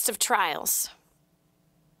in the midst of trials.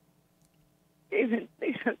 Even in the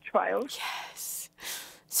midst of trials. Yes.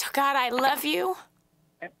 So, God, I love you.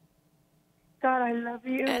 God, I love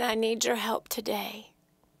you. And I need your help today.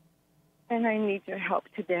 And I need your help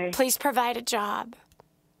today. Please provide a job.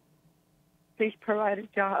 Please provide a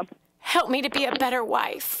job. Help me to be a better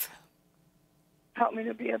wife. Help me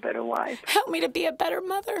to be a better wife. Help me to be a better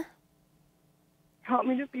mother. Help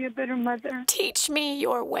me to be a better mother. Teach me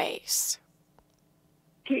your ways.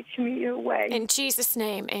 Teach me your way. In Jesus'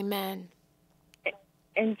 name, amen.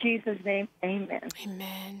 In Jesus' name, amen.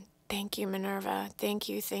 Amen. Thank you, Minerva. Thank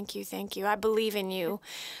you, thank you, thank you. I believe in you.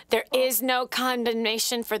 There is no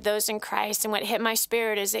condemnation for those in Christ. And what hit my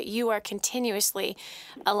spirit is that you are continuously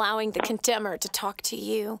allowing the condemner to talk to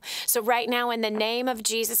you. So right now, in the name of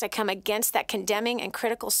Jesus, I come against that condemning and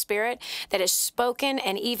critical spirit that has spoken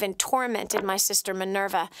and even tormented my sister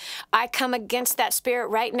Minerva. I come against that spirit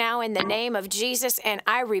right now in the name of Jesus, and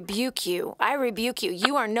I rebuke you. I rebuke you.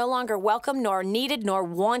 You are no longer welcome, nor needed, nor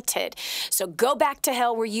wanted. So go back to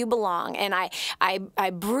hell where you belong. along, and I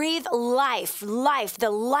breathe life,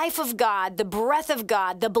 the life of God, the breath of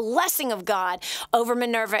God, the blessing of God over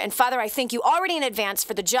Minerva. And Father, I thank you already in advance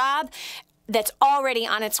for the job that's already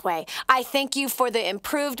on its way. I thank you for the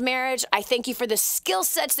improved marriage. I thank you for the skill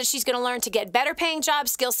sets that she's going to learn to get better paying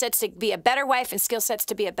jobs, skill sets to be a better wife, and skill sets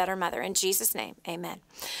to be a better mother. In Jesus' name, amen.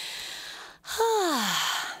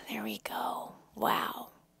 There we go. Wow.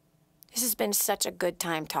 This has been such a good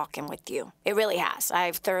time talking with you. It really has.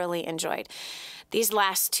 I've thoroughly enjoyed these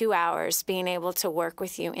last 2 hours being able to work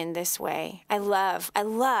with you in this way. I love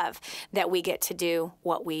that we get to do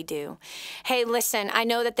what we do. Hey, listen, I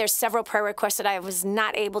know that there's several prayer requests that I was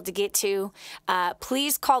not able to get to.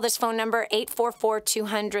 Please call this phone number,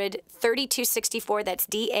 844-200-3264. That's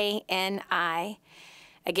DANI.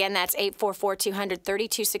 Again, that's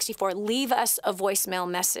 844-200-3264. Leave us a voicemail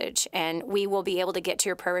message, and we will be able to get to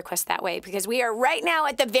your prayer request that way, because we are right now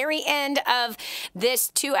at the very end of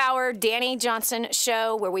this 2-hour Dani Johnson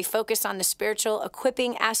Show, where we focus on the spiritual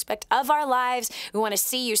equipping aspect of our lives. We want to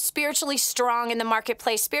see you spiritually strong in the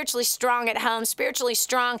marketplace, spiritually strong at home, spiritually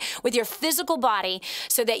strong with your physical body,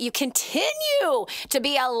 so that you continue to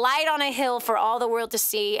be a light on a hill for all the world to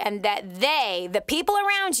see, and that the people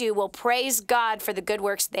around you, will praise God for the good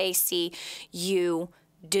works they see you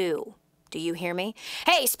do. Do you hear me?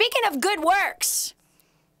 Hey, speaking of good works,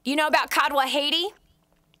 you know about Kadwa, Haiti?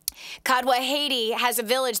 Kadwa, Haiti has a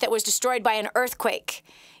village that was destroyed by an earthquake.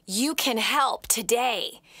 You can help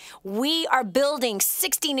today. We are building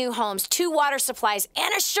 60 new homes, 2 water supplies,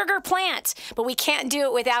 and a sugar plant, but we can't do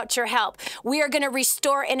it without your help. We are going to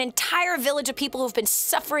restore an entire village of people who've been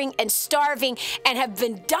suffering and starving and have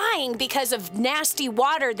been dying because of nasty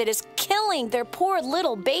water that is killing their poor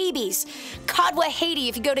little babies. Kadwa, Haiti,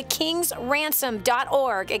 if you go to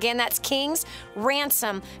kingsransom.org, again, that's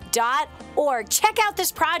kingsransom.org. Check out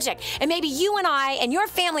this project, and maybe you and I and your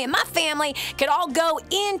family and my family could all go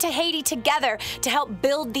into Haiti together to help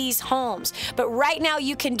build these homes. But right now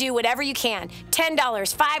you can do whatever you can. $10, $5,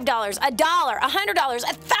 $1, $100,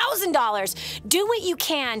 $1,000. Do what you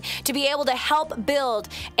can to be able to help build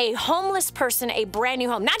a homeless person a brand new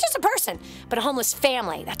home. Not just a person, but a homeless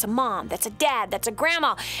family. That's a mom, that's a dad, that's a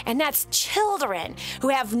grandma, and that's children who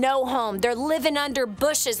have no home. They're living under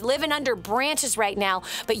bushes, living under branches right now,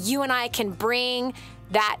 but you and I can bring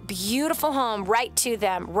that beautiful home right to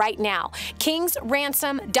them right now.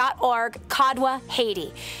 kingsransom.org, Kadwa,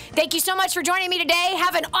 Haiti. Thank you so much for joining me today.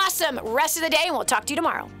 Have an awesome rest of the day, and we'll talk to you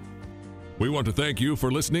tomorrow. We want to thank you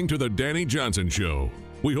for listening to the Dani Johnson Show.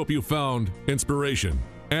 We hope you found inspiration,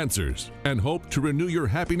 answers, and hope to renew your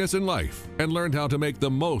happiness in life and learned how to make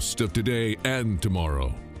the most of today and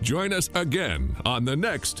tomorrow. Join us again on the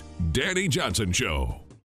next Dani Johnson Show.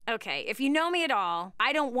 Okay, if you know me at all,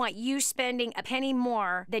 I don't want you spending a penny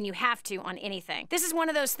more than you have to on anything. This is one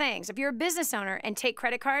of those things. If you're a business owner and take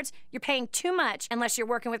credit cards, you're paying too much unless you're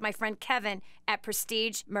working with my friend Kevin at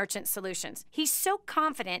Prestige Merchant Solutions. He's so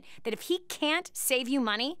confident that if he can't save you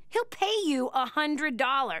money, he'll pay you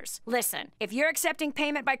 $100. Listen, if you're accepting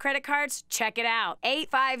payment by credit cards, check it out.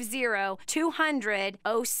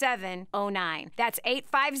 850-200-0709. That's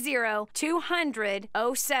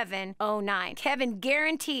 850-200-0709. Kevin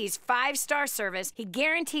guarantees 5-star service. He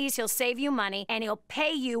guarantees he'll save you money, and he'll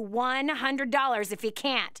pay you $100 if he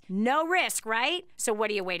can't. No risk, right? So what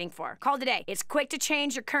are you waiting for? Call today. It's quick to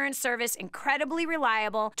change your current service, incredibly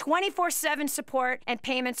reliable, 24/7 support, and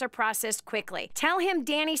payments are processed quickly. Tell him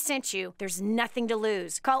Dani sent you. There's nothing to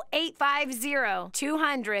lose. Call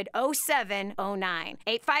 850-200-0709.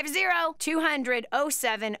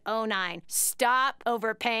 850-200-0709. Stop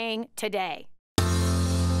overpaying today.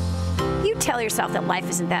 You tell yourself that life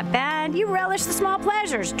isn't that bad. You relish the small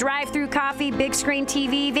pleasures. Drive-through coffee, big screen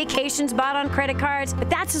TV, vacations bought on credit cards.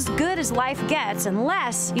 But that's as good as life gets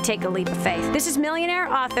unless you take a leap of faith. This is millionaire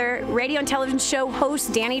author, radio and television show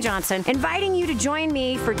host Dani Johnson, inviting you to join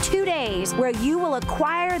me for 2 days where you will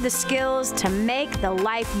acquire the skills to make the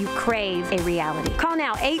life you crave a reality. Call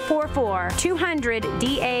now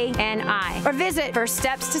 844-200-DANI or visit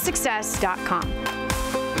firststepstosuccess.com.